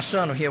took my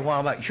son here a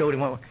while back and showed him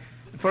what.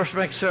 The first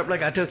drink of syrup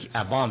liquor I took,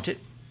 I vomited.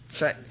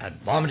 I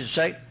vomited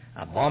second.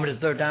 I vomited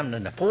the third time, and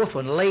then the fourth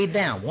one laid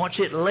down. Once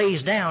it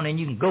lays down, then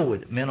you can go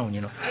with it, men, So,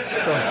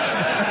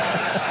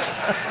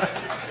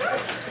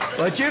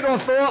 but you're going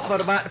to throw up,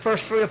 but about the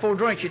first 3 or 4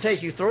 drinks you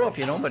take, you throw up,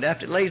 but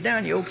after it lays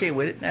down, you're okay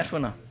with it, and that's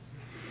when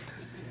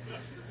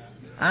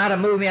Ida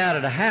moved me out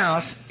of the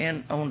house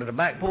and onto the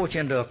back porch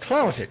into a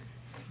closet.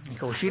 Of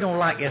course, she don't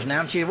like this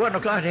now. She wasn't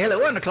a closet. Hell, it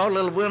wasn't a closet. A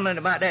little woman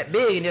about that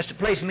big and just a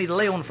place for me to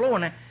lay on the floor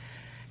now.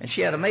 And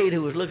she had a maid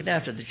who was looking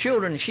after the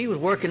children, and she was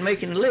working,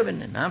 making a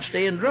living, and I'm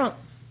staying drunk.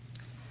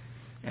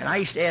 And I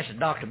used to ask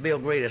Dr. Bill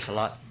Gray this a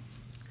lot,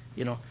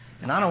 and I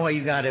don't know whether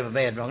you guys ever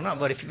bad drunk or not,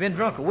 but if you've been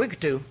drunk a week or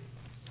two,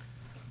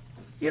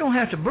 you don't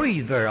have to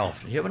breathe very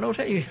often. You ever notice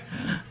that? You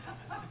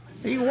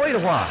can wait a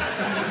while.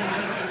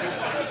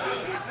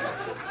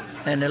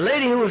 And the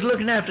lady who was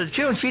looking after the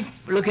children, she'd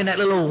look in that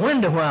little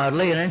window where I was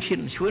laying there, and she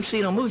wouldn't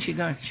see no moon. She'd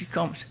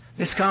come,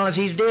 Mr. Collins,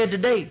 he's dead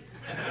today.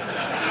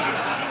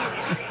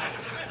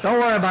 Don't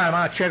worry about him.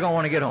 I'll check on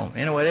when I get home.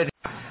 Anyway,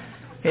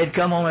 they'd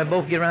come home and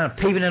both get around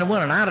peeping in the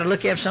window. And I'd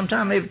look at him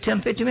sometime, maybe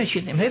 10, 15 minutes.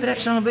 Maybe that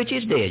son of a bitch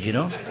is dead, you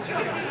know.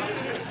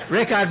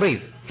 Rick, I'd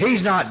believe,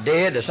 he's not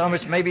dead. The son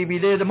of a bitch maybe be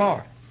dead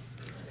tomorrow.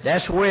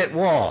 That's where it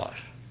was.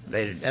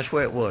 That's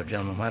where it was,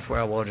 gentlemen. That's where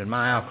I was in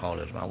my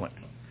alcoholism. I went.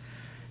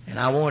 And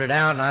I wanted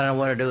out, and I didn't know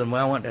what to do. And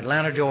well, I went to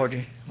Atlanta,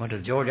 Georgia. Went to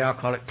the Georgia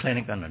Alcoholic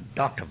Clinic under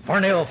Dr.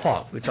 Vernell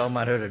Falk. We're talking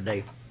about her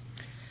today.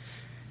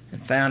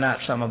 And found out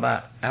something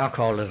about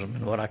alcoholism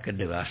and what I could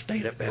do. I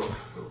stayed up there.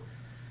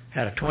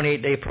 Had a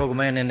 28-day program,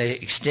 and then they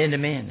extended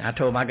me. And I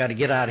told them, I got to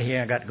get out of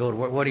here. I got to go to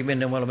work. What have you been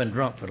doing? Well, I've been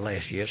drunk for the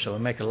last year. So to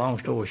make a long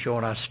story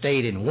short, I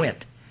stayed and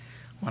went.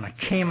 When I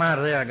came out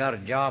of there, I got a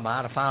job.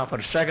 I had to file for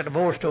the second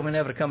divorce. Told me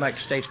never to come back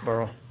to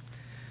Statesboro.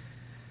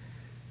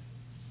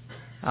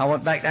 I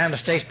went back down to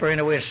Statesboro,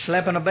 and we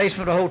slept in the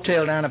basement of a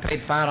hotel down. I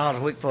paid $5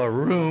 a week for a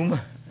room,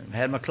 and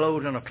had my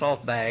clothes in a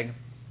cloth bag.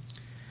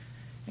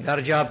 I got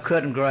a job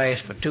cutting grass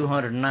for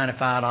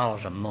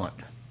 $295 a month.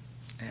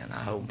 And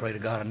I hope and pray to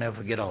God I'll never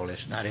forget all this.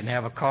 And I didn't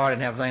have a car, I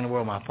didn't have everything in the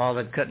world. My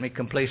father had cut me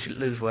completely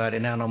loose where I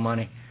didn't have no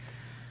money.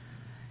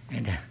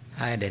 And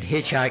I had to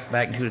hitchhike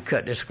back to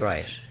cut this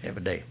grass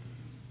every day.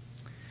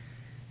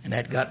 And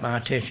that got my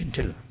attention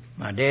too.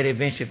 My daddy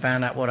eventually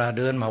found out what I was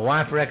doing. My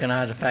wife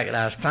recognized the fact that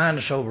I was trying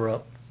to sober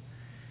up.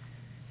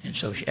 And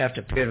so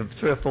after a period of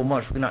 3 or 4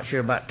 months, we're not sure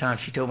about the time,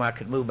 she told me I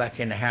could move back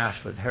in the house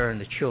with her and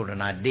the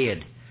children. I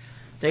did.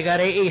 They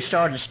got AA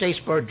started in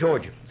Statesboro,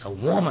 Georgia. A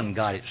woman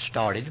got it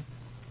started.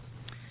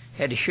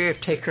 Had the sheriff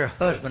take her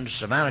husband to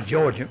Savannah,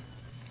 Georgia.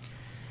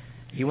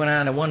 He went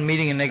out to one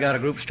meeting, and they got a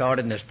group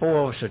started, and there's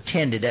 4 of us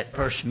attended that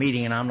first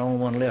meeting, and I'm the only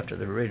one left of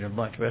the original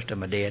bunch. The rest of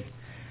them are dead.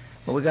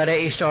 But we got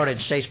AA started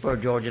in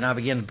Statesboro, Georgia, and I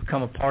began to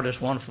become a part of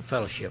this wonderful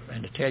fellowship.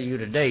 And to tell you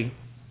today,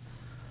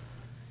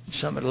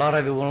 something a lot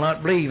of you will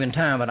not believe in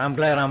time, but I'm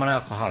glad I'm an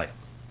alcoholic.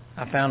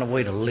 I found a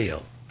way to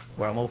live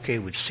where I'm okay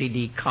with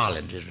C.D.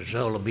 Collins as a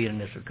result of being in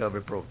this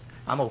recovery program.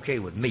 I'm okay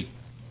with me.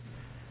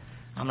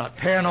 I'm not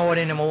paranoid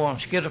anymore. I'm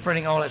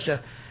schizophrenic, all that stuff.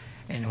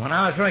 And when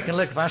I was drinking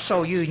liquor, if I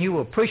saw you and you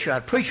were a preacher,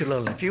 I'd preach a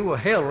little. If you were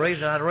a hell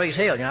raiser, I'd raise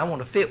hell. You know, I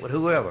wanted to fit with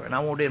whoever, and I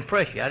wanted to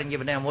impress you. I didn't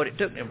give a damn what it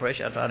took to impress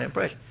you. I tried to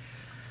impress you.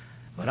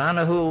 But I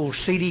know who old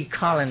C.D.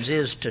 Collins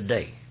is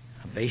today.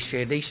 I'm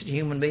basically a decent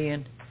human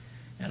being,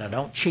 and I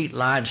don't cheat,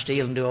 lie, and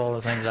steal and do all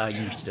the things I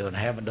used to do, and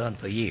I haven't done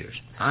for years.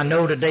 I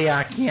know today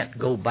I can't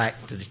go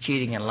back to the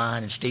cheating and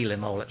lying and stealing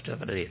and all that stuff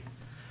I did.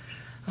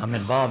 I'm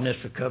involved in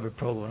this recovery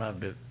program, and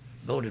I've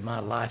devoted my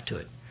life to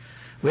it.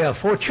 We have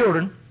 4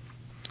 children,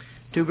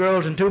 2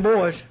 girls and 2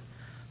 boys.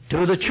 2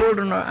 of the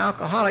children are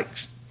alcoholics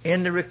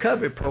in the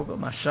recovery program,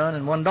 my son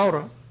and 1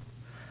 daughter.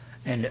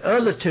 And the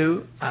other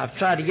 2, I've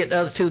tried to get the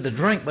other 2 to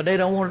drink, but they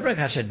don't want to drink.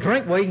 I said,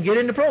 drink well, you can get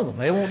in the program.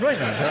 They won't drink.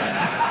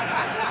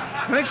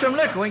 I said, drink some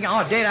liquor.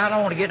 Oh, Dad, I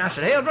don't want to get in. I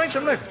said, hell, drink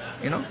some liquor,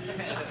 you know.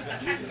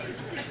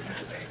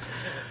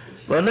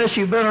 Well, unless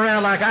you've been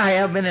around like I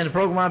have, been in the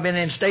program I've been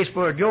in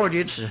Statesboro, Georgia,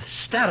 it's a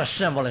status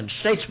symbol in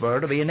Statesboro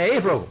to be in the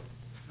AA program.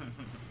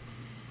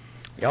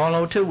 Y'all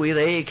know, too, we're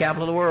the AA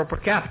capital of the world per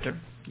capita.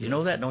 You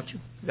know that, don't you?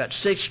 We've got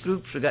 6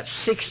 groups. We've got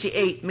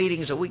 68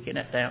 meetings a week in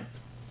that town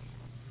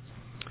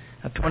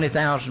of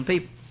 20,000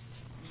 people.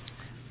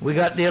 We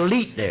got the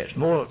elite there. It's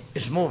more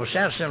of a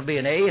status symbol to be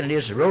an AA than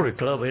it is a Rotary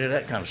Club or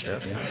that kind of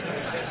stuff, you know.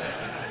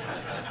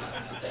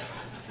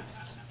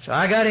 So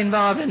I got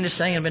involved in this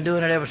thing and been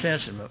doing it ever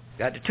since. And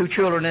got the 2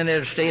 children in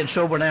there staying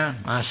sober now.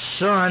 My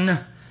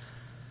son,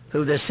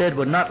 who they said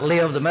would not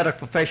live, the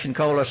medical profession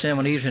called us in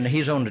when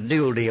he's on the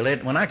dual deal.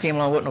 When I came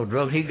along with no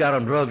drugs, he got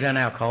on drugs and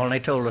alcohol, and they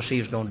told us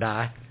he was going to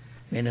die,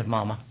 me and his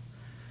mama.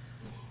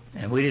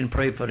 And we didn't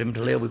pray for him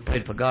to live. We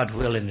prayed for God's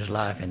will in his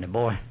life. And the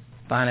boy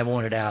finally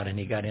wanted out, and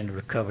he got into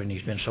recovery, and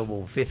he's been sober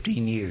over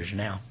 15 years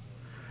now.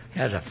 He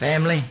has a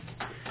family,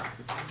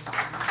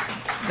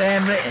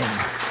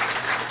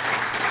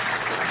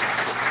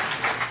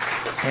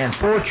 and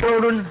 4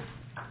 children.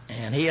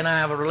 And he and I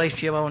have a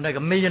relationship. I want to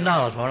take $1 million for.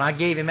 And I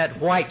gave him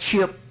that white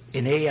chip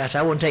in the AA. I said,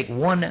 I want to take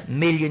 $1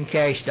 million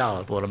cash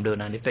dollars for what I'm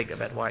doing. And he picked up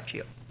that white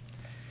chip.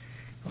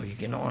 Well, you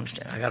can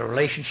understand. I got a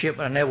relationship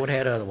I never would have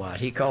had otherwise.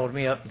 He called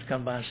me up and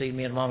come by and see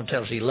me and Mom and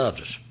tell us he loves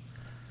us.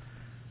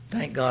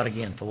 Thank God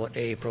again for what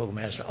the AA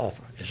program has to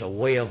offer. It's a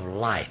way of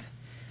life.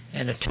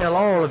 And to tell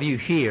all of you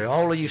here,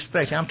 all of you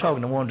especially, I'm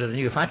talking to one to the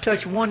new. If I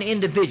touch one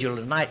individual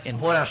tonight in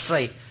what I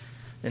say,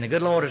 then the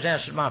good Lord has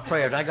answered my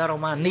prayers. I got on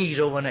my knees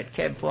over in that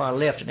cabin before I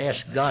left and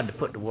asked God to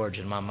put the words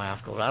in my mouth,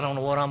 because I don't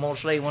know what I'm going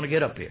to say when I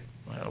get up here.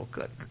 Well,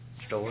 cut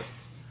story.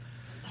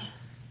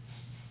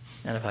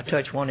 And if I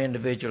touch one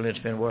individual, it's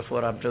been worth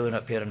what I'm doing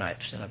up here tonight,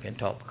 to stand up here and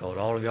talk, because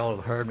all of y'all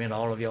have heard me and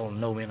all of y'all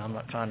know me, and I'm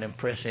not trying to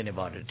impress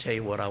anybody to tell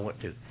you what I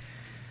went through.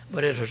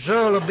 But as a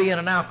result of being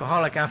an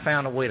alcoholic, I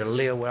found a way to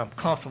live where I'm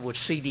comfortable with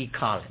C.D.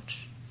 Collins.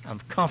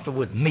 I'm comfortable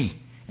with me.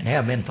 And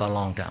have been for a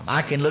long time.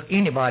 I can look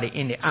anybody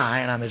in the eye,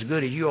 and I'm as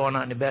good as you are,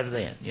 not any better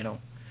than, you know.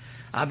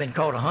 I've been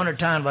caught 100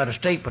 times by the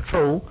State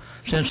Patrol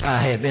since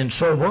I have been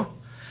sober.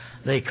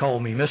 They call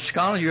me, Mr.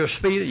 Collins, you're a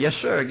speeder? Yes,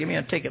 sir. Give me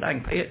a ticket. I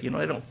can pay it. You know,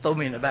 they don't throw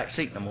me in the back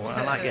seat no more.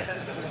 I like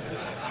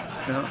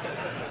that. You know?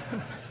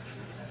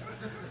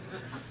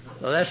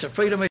 So that's the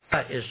freedom.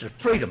 It's the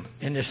freedom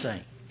in this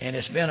thing. And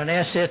it's been an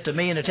asset to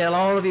me, and to tell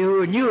all of you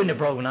who are new in the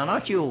program, now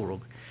not you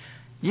old,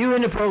 you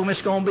in the program,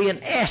 it's going to be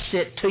an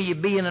asset to you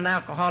being an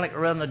alcoholic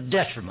or a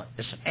detriment.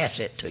 It's an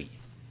asset to you.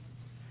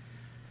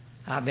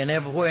 I've been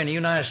everywhere in the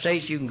United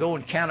States. You can go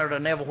in Canada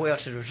and everywhere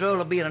else as a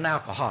result of being an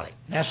alcoholic.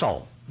 That's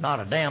all.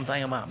 Not a damn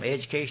thing about my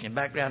education and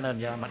background.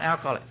 Nothing. I'm an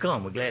alcoholic.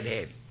 Come, we're glad to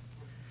have you.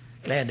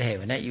 Glad to have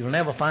you. And that, you'll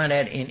never find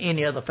that in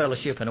any other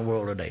fellowship in the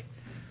world today.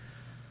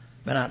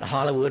 Been out to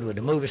Hollywood with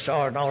the movie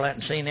stars and all that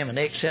and seen them, and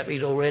they accept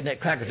these old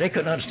redneck crackers. They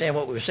couldn't understand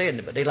what we were saying,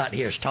 but they like to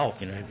hear us talk,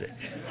 you know.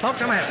 Talk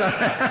to me.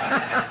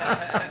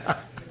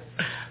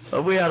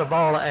 But we had a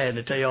ball of add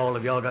to tell you all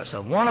of y'all got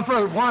some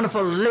wonderful,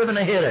 wonderful living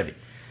ahead of you.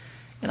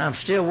 And I'm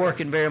still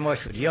working very much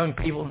with young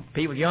people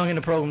young in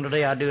the program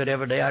today. I do it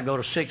every day. I go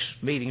to 6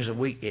 meetings a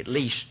week, at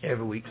least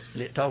every week,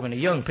 talking to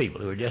young people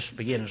who are just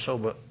beginning to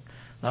sober up.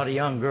 Not a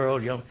young girl,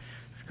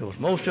 because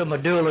most of them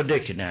are dual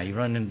addicted now. You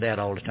run into that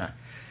all the time.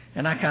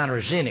 And I kind of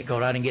resent it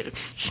because I didn't get to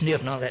sniff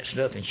and all that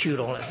stuff and shoot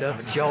all that stuff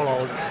and jaw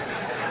all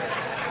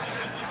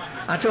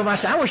I told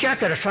myself, I wish I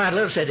could have tried a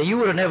little. Said, you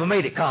would have never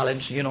made it,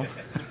 Collins, you know.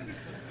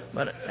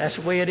 But that's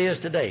the way it is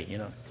today, you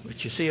know.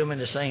 But you see them in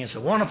the saying, it's a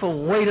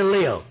wonderful way to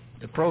live.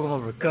 The program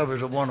of recovery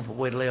is a wonderful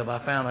way to live.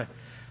 I found a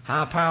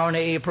high power in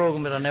the AA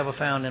program that I never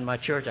found in my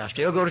church. I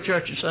still go to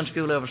church and Sunday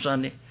school every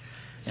Sunday.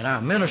 And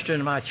I'm ministering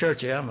in my church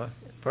here. I'm a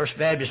First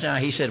Baptist now.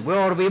 He said, we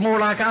ought to be more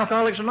like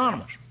Alcoholics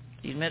Anonymous.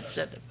 He's meant to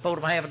set the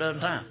podium half a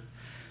dozen times.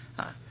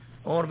 I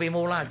want to be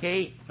more like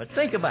AA. But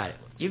think about it.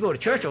 You go to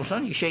church on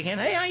Sunday, you shake hands.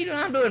 Hey, how you doing?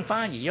 I'm doing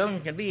fine. You're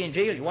young, can be in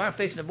jail. Your wife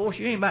fixing a divorce.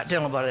 You ain't about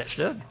telling about that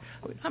stuff.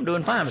 I'm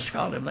doing fine, Mr.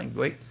 Collins. Everything's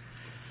great.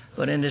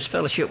 But in this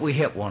fellowship, we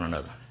help one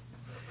another.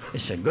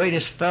 It's the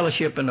greatest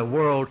fellowship in the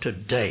world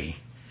today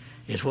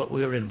is what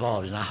we're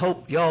involved in. I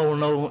hope y'all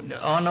know,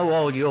 I know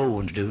all you old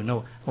ones do,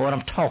 know what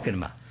I'm talking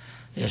about.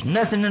 There's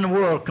nothing in the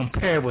world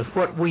compared with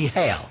what we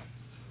have.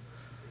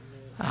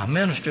 Our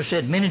minister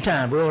said many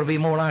times we ought to be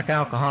more like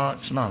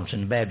Alcoholics Anonymous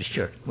in the Baptist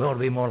Church. We ought to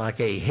be more like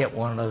AA, help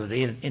one another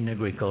in the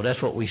Greek code.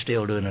 That's what we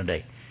still doing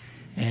today.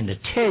 And to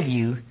tell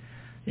you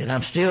that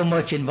I'm still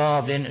much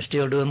involved in it,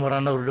 still doing what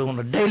I know to do on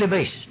a daily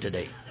basis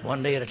today,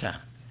 one day at a time.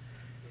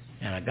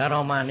 And I got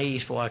on my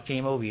knees before I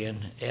came over here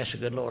and asked the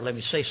good Lord, let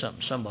me say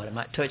something to somebody. I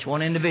might touch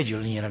one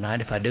individual in here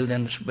tonight. If I do,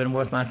 then it's been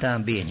worth my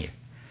time being here.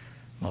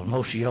 Well,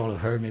 most of y'all have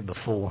heard me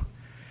before.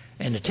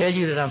 And to tell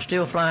you that I'm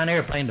still flying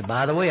airplanes,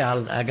 by the way,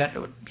 I got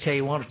to tell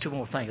you one or two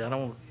more things. I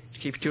don't want to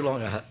keep you too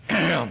long.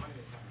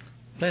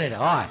 Plenty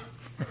of, all right.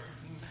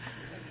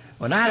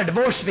 When I had a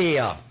divorce fee,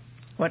 I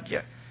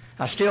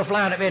was still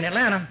flying up in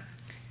Atlanta.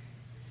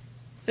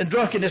 And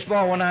drunk in this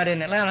bar one night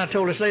in Atlanta, I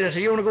told this lady, I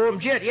said, you want to go up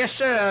and jet? Yes,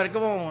 sir. I'd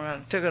go on.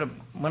 I took her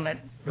when I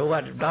drove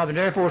out to Dobbins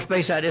Air Force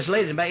Base. I had this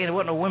lady, and back then there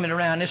wasn't no women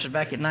around. This was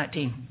back in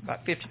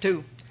about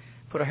 52.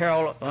 Put her hair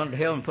all up under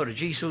her and put a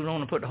G-suit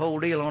on and put the whole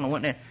deal on and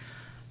went there.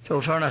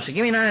 Told her, and I said,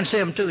 give me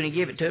 972, and he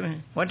gave it to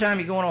me. What time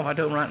are you going off? I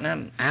told him right now,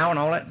 an hour and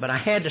all that, but I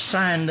had to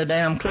sign the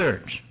damn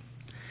clearance.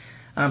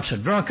 I'm so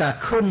drunk I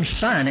couldn't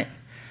sign it,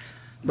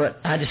 but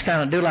I just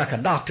kind of do like a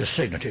doctor's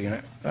signature, you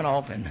know. Went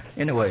off, and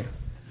anyway,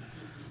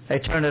 they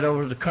turned it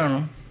over to the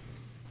colonel.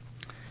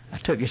 I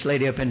took this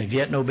lady up in the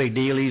jet, no big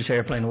deal, easiest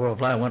airplane in the world,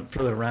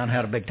 flew it around,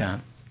 had a big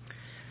time.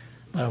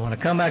 But when I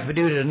come back for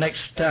duty the next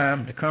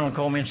time, the colonel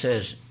called me and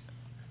says,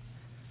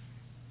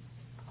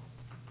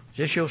 is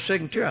this your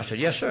signature? I said,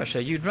 yes, sir. I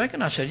said, you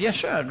drinking? I said, yes,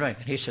 sir, I'm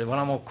drinking. He said, well,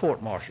 I'm going to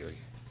court-martial you.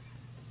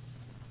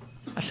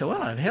 I said,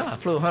 well, hell, I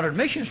flew 100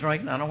 missions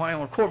drinking. I don't know why you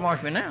want to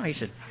court-martial me now. He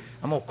said,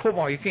 I'm going to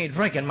court-martial you. You can't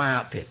drink in my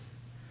outfit.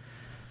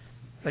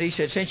 But he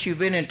said, since you've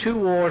been in 2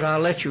 wars,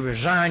 I'll let you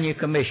resign your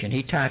commission.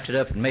 He typed it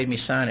up and made me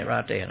sign it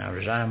right there, and I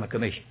resigned my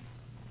commission.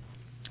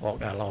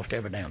 Walked out, lost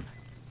every damn thing.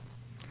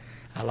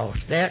 I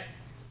lost that.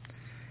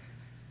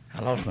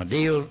 I lost my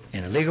deal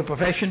in the legal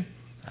profession.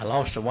 I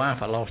lost a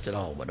wife, I lost it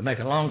all. But to make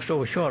a long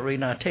story short, the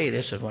reason I tell you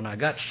this is when I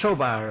got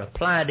sober, I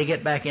applied to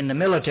get back in the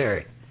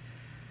military.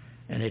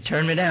 And they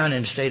turned me down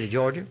in the state of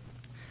Georgia.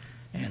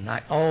 And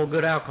like all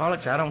good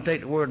alcoholics, I don't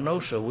take the word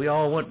no, so we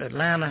all went to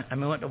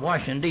went to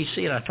Washington,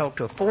 D.C., and I talked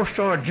to a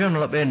 4-star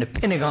general up there in the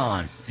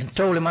Pentagon and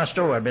told him my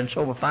story. I'd been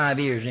sober 5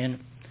 years in.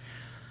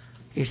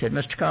 He said,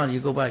 Mr. Collins, you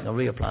go back and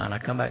reapply. And I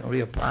come back and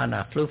reapply, and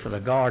I flew for the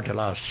Guard till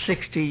I was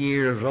 60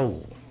 years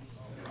old.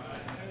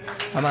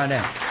 How about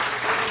that?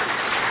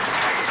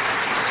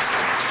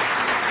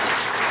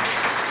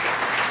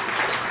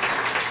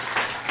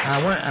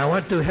 I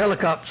went through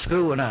helicopter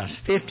school when I was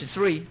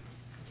 53,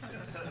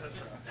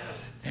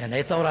 and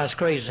they thought I was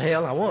crazy as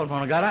hell. I was. When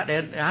I got out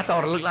there, I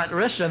thought I looked like the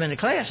rest of them in the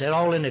class. They're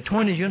all in their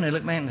 20s, and they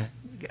looked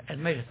at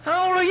me,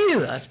 how old are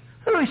you? I said,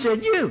 who? He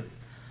said, you.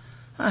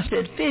 I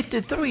said,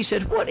 53. He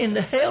said, what in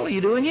the hell are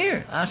you doing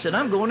here? I said,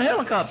 I'm going to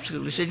helicopter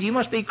school. He said, you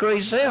must be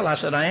crazy as hell. I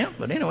said, I am,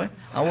 but anyway,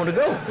 I want to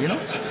go, you know.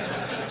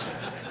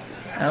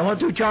 I went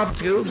through chopper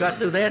school, got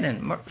through that,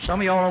 and some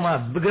of y'all know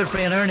my good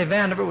friend Ernie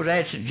Vanderbilt was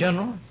adjutant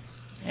general.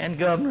 and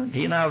governor.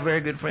 He and I were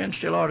very good friends,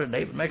 still are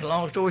today. But make a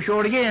long story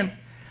short again,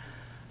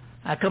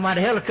 I come out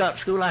of helicopter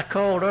school. I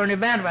called Ernie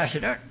Vanderbilt. I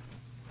said,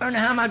 Ernie,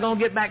 how am I going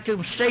to get back to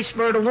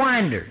Statesboro to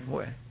Winder?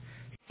 Well,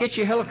 get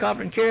your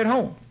helicopter and carry it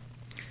home.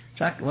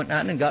 So I went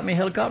out and got me a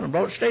helicopter and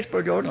brought it to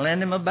Statesboro, Georgia, and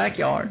landed in my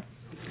backyard.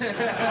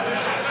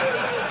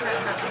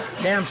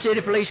 Damn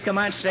city police come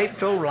out, state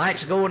patrol,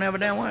 lights going every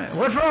damn way.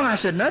 What's wrong? I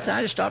said, nothing.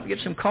 I just stopped to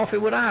get some coffee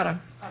with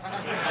Ida.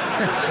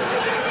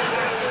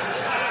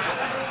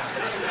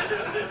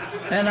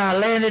 And I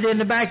landed in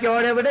the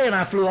backyard every day, and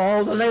I flew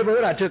all the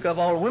neighborhood. I took up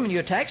all the women.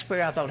 You're a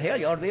taxpayer. I thought, hell,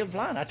 you ought to be able to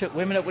fly. And I took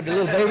women up with the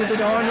little babies in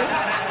the arm.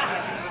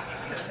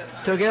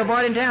 Took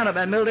everybody in town up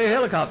that military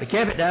helicopter.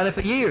 Kept it down there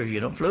for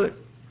years, flew it.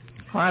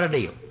 Quite a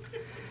deal.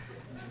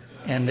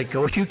 And, of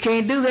course, you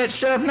can't do that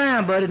stuff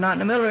now, buddy, not in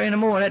the military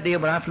anymore, that deal.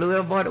 But I flew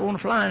everybody that wanted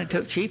to fly, and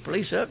took chief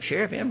police up,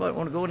 sheriff, anybody that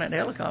wanted to go in that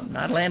helicopter. And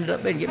I landed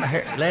up there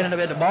and landed up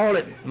at the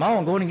mall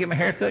and go in and get my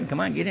hair cut and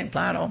come out and get in and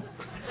fly it on.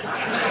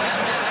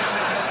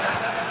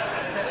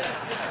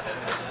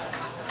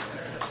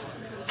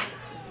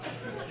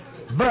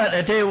 But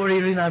I tell you what,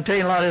 I'm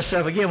telling you a lot of this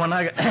stuff again. When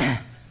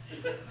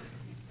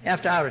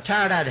after I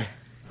retired out of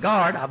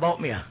Guard, I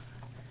bought me a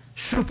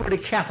Super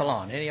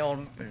Decathlon.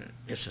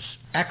 It's an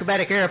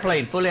acrobatic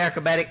airplane, fully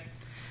acrobatic.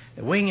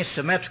 The wing is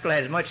symmetrical,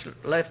 has as much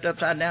left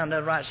upside down,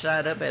 the right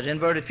side up, has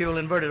inverted fuel,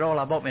 inverted oil.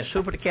 I bought me a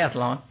Super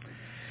Decathlon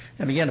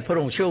and began to put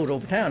on shows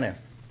over town there.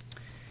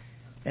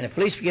 And the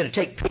police began to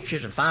take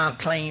pictures and file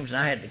claims, and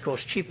I had, of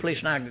course, chief police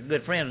and I were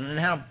good friends, and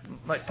didn't have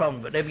much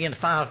problem, but they began to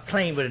file a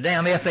claim with the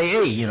damn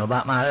FAA,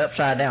 about my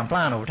upside-down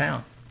flying over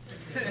town.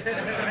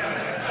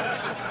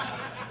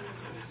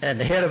 And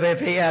the head of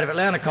FAA out of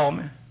Atlanta called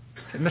me.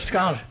 Said, Mr.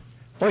 Collins,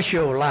 what's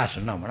your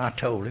license number? And I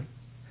told him.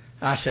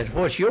 I said,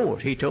 what's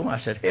yours? He told me.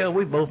 I said, hell,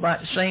 we both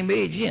about the same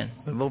age then.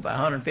 We both about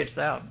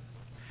 150,000.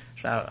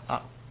 So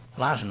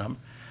license number.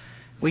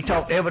 We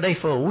talked every day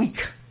for a week,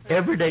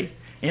 every day.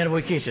 And the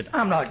week he said,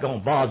 I'm not going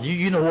to bother you.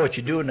 You know what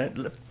you're doing.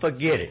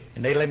 Forget it.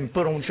 And they let me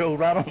put on shows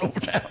right on over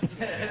town.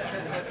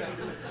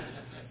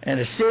 And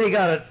the city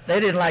they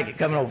didn't like it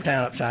coming over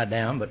town upside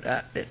down, but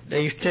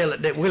they used to tell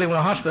it that Willie Wynn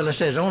Hospital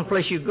says the only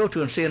place you could go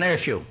to and see an air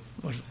show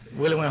was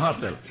Willie Wynn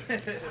Hospital.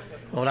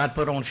 Well, I'd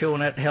put on a show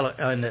in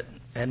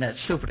that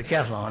Super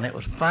Decathlon. It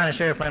was the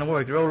finest airplane in the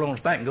world. You could roll on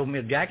its back and go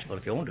to Jacksonville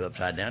if you wanted to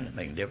upside down. It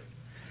made a difference.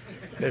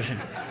 Because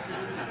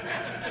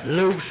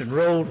loops and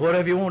rolls,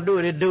 whatever you want to do,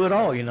 it'd do it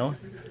all,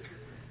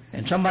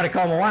 And somebody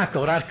called my wife,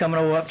 because I was coming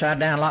over upside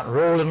down, like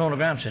rolling on the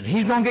ground, and said,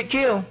 he's going to get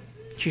killed.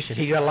 She said,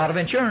 he got a lot of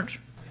insurance.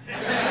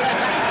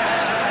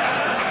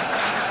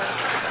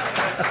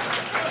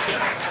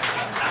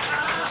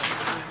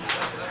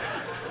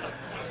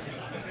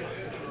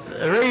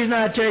 The reason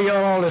I tell you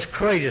all this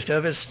crazy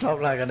stuff is to talk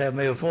like I never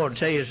made before, to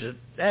tell you is that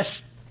that's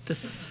the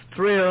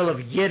thrill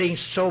of getting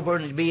sober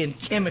and being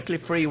chemically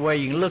free, where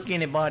you can look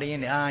anybody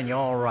in the eye and you're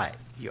all right.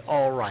 You're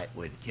all right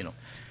with it,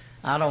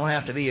 I don't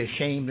have to be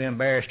ashamed or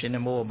embarrassed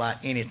anymore about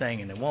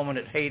anything. And the woman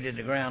that hated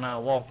the ground I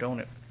walked on,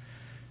 it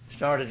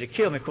started to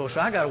kill me. Of course,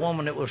 I got a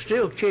woman that will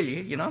still kill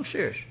you. I'm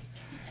serious.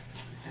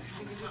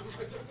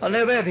 I'll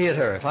never ever hit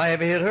her. If I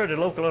ever hit her, the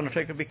local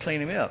undertaker would be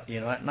cleaning me up,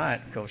 at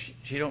night, because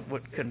she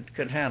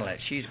couldn't handle that.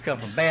 She's come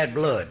from bad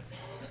blood.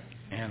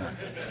 And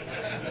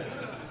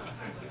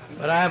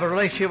but I have a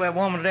relationship with that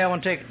woman today. I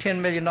want to take $10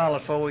 million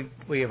for.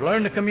 We have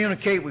learned to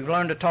communicate. We've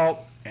learned to talk.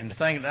 And the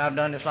thing that I've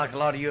done is like a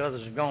lot of you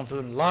others have gone through,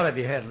 and a lot of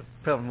you had a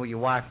problem with your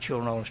wife,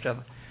 children, all that stuff.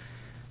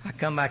 I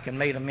come back and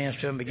made amends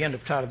to her and began to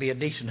try to be a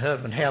decent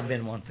husband, have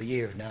been one for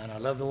years now. And I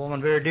love the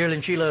woman very dearly,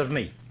 and she loves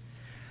me.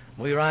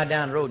 We ride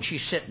down the road, and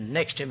she's sitting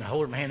next to me,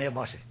 holding my hand.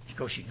 Everybody says, of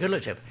course, she's good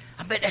looking.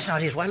 I bet that's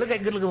not his wife. Look at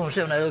that good looking woman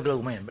sitting there, ugly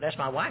old man. But that's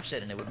my wife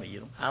sitting there with me,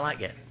 I like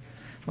that.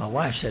 My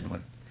wife sitting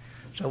with me.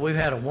 So we've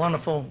had a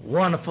wonderful,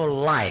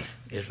 wonderful life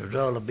as a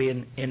result of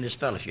being in this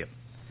fellowship.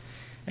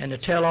 And to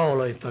tell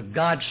all of you, for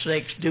God's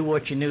sakes, do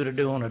what you knew to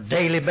do on a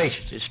daily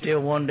basis. It's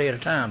still one day at a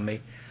time, me.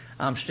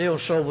 I'm still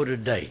sober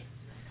today.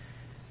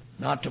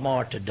 Not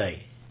tomorrow,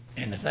 today.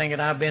 And the thing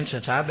that I've been,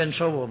 since I've been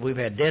sober, we've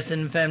had death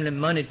in the family,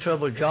 money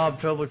trouble, job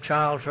trouble,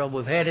 child trouble.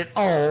 We've had it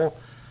all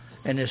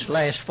in this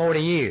last 40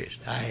 years.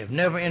 I have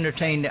never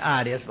entertained the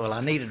idea, well,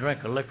 I need a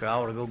drink of liquor, I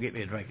ought to go get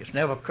me a drink. It's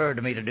never occurred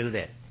to me to do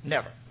that.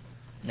 Never.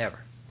 Never.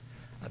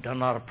 I've done a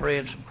lot of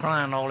praying, some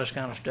crying, all this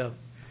kind of stuff.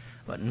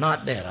 But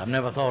not that. I've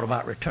never thought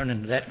about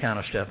returning to that kind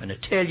of stuff. And to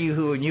tell you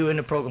who are new in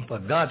the program, for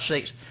God's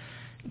sakes,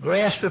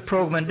 grasp the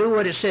program and do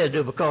what it says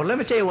do. Because let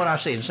me tell you what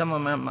I've seen. Some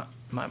of them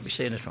might be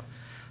saying this wrong.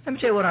 Let me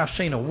tell you what I've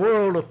seen. A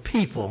world of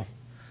people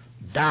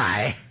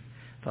die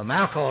from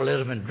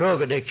alcoholism and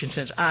drug addiction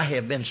since I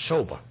have been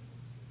sober.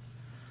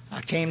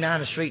 I came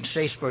down the street in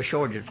Statesboro,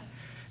 Georgia,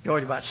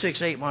 about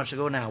 6 or 8 months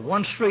ago now.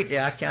 One street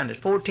there, I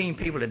counted 14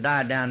 people that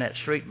died down that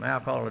street from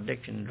alcohol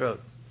addiction and drug.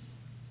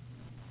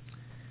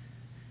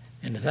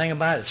 And the thing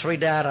about it, 3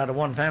 died out of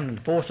one family, and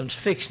the 4th one's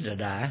fixing to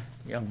die,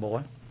 young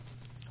boy,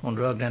 on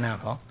drugs and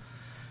alcohol.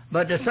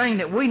 But the thing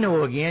that we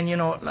know again,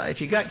 if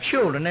you got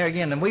children there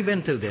again, and we've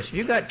been through this, if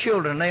you got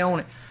children,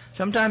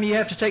 Sometimes you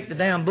have to take the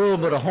damn bull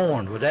by the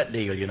horns with that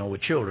deal, you know,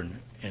 with children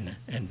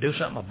and do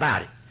something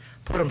about it.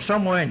 Put them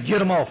somewhere and get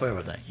them off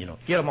everything, you know,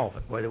 get them off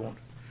it where they want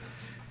to.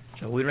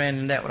 So we ran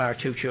into that with our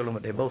 2 children,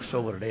 but they're both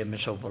sober today and been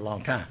sober for a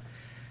long time.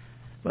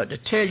 But to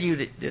tell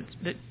you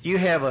that you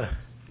have a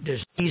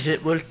disease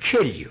that will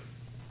kill you.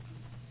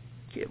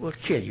 It will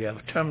kill you. You have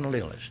a terminal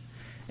illness.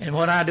 And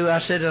what I do,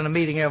 I sit in a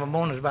meeting every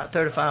morning. There's about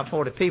 35,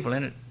 40 people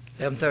in it,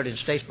 11:30 in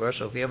Statesboro,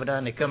 so if you ever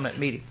done, they come to that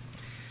meeting.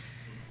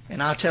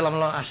 And I'll tell them,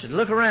 I said,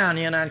 look around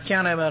you, and I'd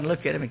count everybody and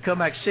look at them and come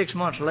back 6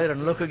 months later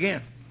and look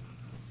again.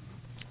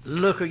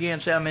 Look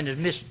again, say, how many's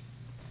missing?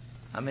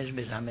 How many's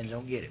missing? How many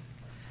don't get it?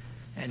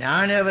 And the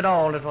irony of it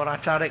all is what I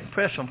try to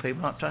impress on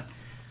people.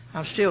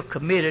 I'm still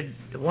committed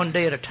to one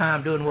day at a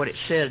time doing what it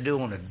says to do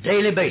on a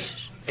daily basis,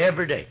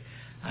 every day.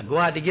 I go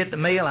out to get the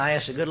mail. I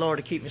ask the good Lord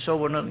to keep me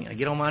sober. I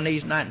get on my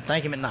knees at night and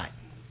thank Him at night.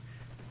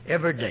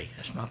 Every day.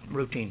 That's my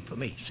routine for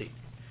me, see.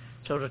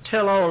 So to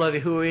tell all of you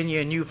who are in you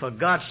and you, for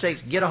God's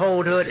sake, get a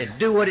hold of it and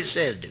do what it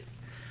says do.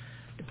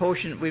 The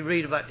portion that we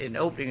read about in the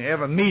opening of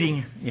every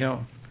meeting, you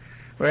know,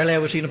 rarely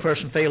ever seen a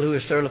person fail who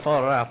is thoroughly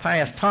followed our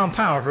past. Tom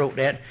Powers wrote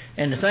that,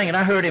 and the thing, and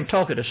I heard him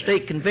talk at a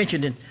state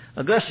convention in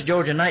Augusta,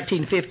 Georgia in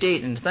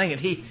 1958, and the thing that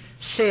he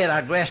said,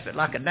 I grasped it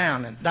like a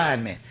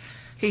dying man.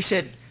 He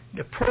said,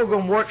 the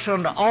program works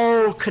under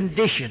all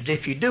conditions.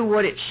 If you do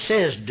what it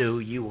says do,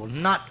 you will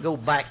not go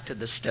back to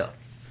the stuff.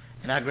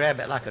 And I grabbed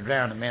it like a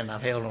drowning man, and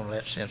I've held on to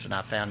that since, and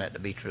I found that to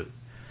be true.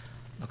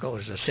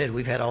 Because, as I said,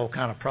 we've had all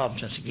kind of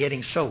problems since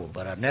getting sober,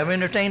 but I've never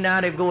entertained the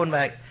idea of going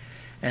back.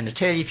 And to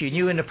tell you, if you're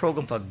new in the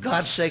program, for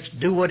God's sakes,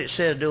 do what it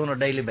says do on a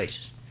daily basis.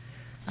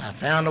 I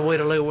found a way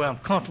to live where I'm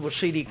comfortable with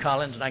C.D.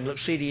 Collins, and I can look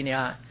C.D. in the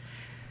eye.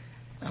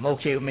 I'm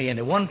okay with me. And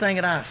the one thing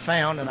that I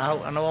found, and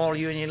I know all of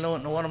you and you know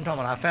what I'm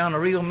talking about, I found the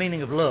real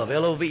meaning of love,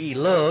 L-O-V-E,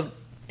 love,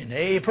 in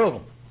the AA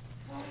program.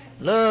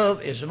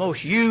 Love is the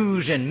most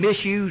used and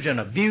misused and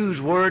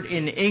abused word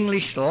in the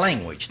English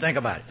language. Think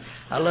about it.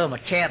 I love my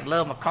cat, I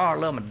love my car, I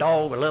love my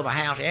dog, I love my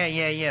house,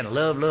 yeah, and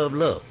love, love,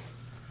 love.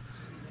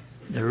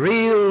 The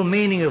real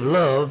meaning of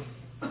love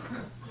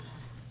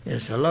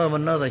is to love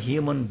another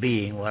human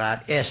being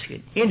without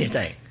asking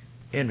anything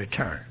in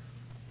return.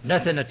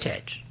 Nothing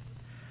attached.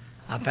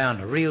 I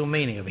found the real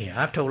meaning of it.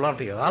 I've told a lot of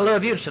people, I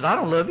love you. I said, I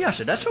don't love you. I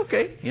said, that's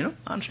okay. You know,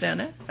 I understand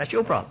that. That's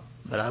your problem.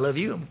 But I love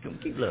you. I'm going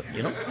to keep loving you,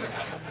 you know.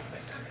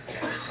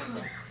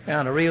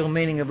 Found the real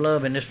meaning of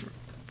love in this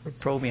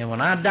program.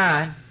 When I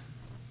die,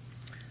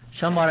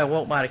 somebody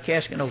walked by the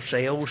casket and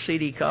say, old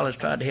C.D. Collins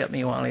tried to help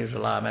me while he was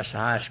alive. That's the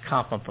highest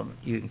compliment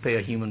you can pay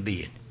a human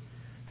being.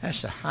 That's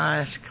the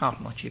highest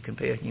compliment you can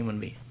pay a human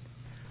being.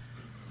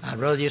 I'd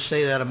rather just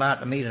say that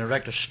about me than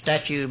erect a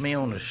statue of me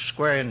on the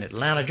square in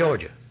Atlanta,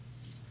 Georgia.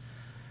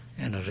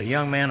 And as a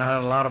young man, I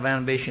had a lot of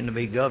ambition to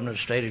be governor of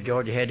the state of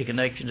Georgia. Had the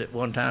connections at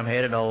one time,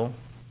 had it all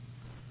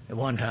at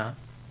one time.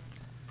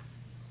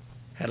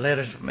 Had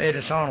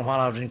Eddie Arnold while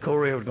I was in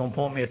Korea was going to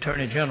appoint me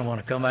attorney general when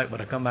I come back,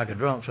 but I come back a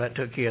drunk, so that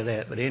took care of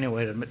that. But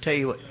anyway, let me tell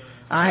you what,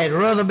 I had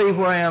rather be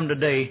where I am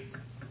today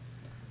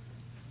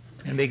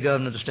than be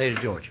governor of the state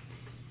of Georgia.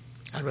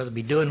 I'd rather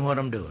be doing what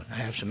I'm doing. I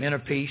have some inner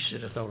peace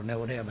that I thought I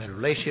never would have. I had a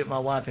relationship with my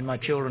wife and my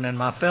children and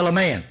my fellow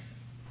man.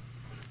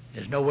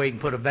 There's no way you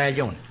can put a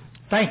value on it.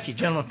 Thank you,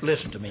 gentlemen, for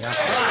listening to me.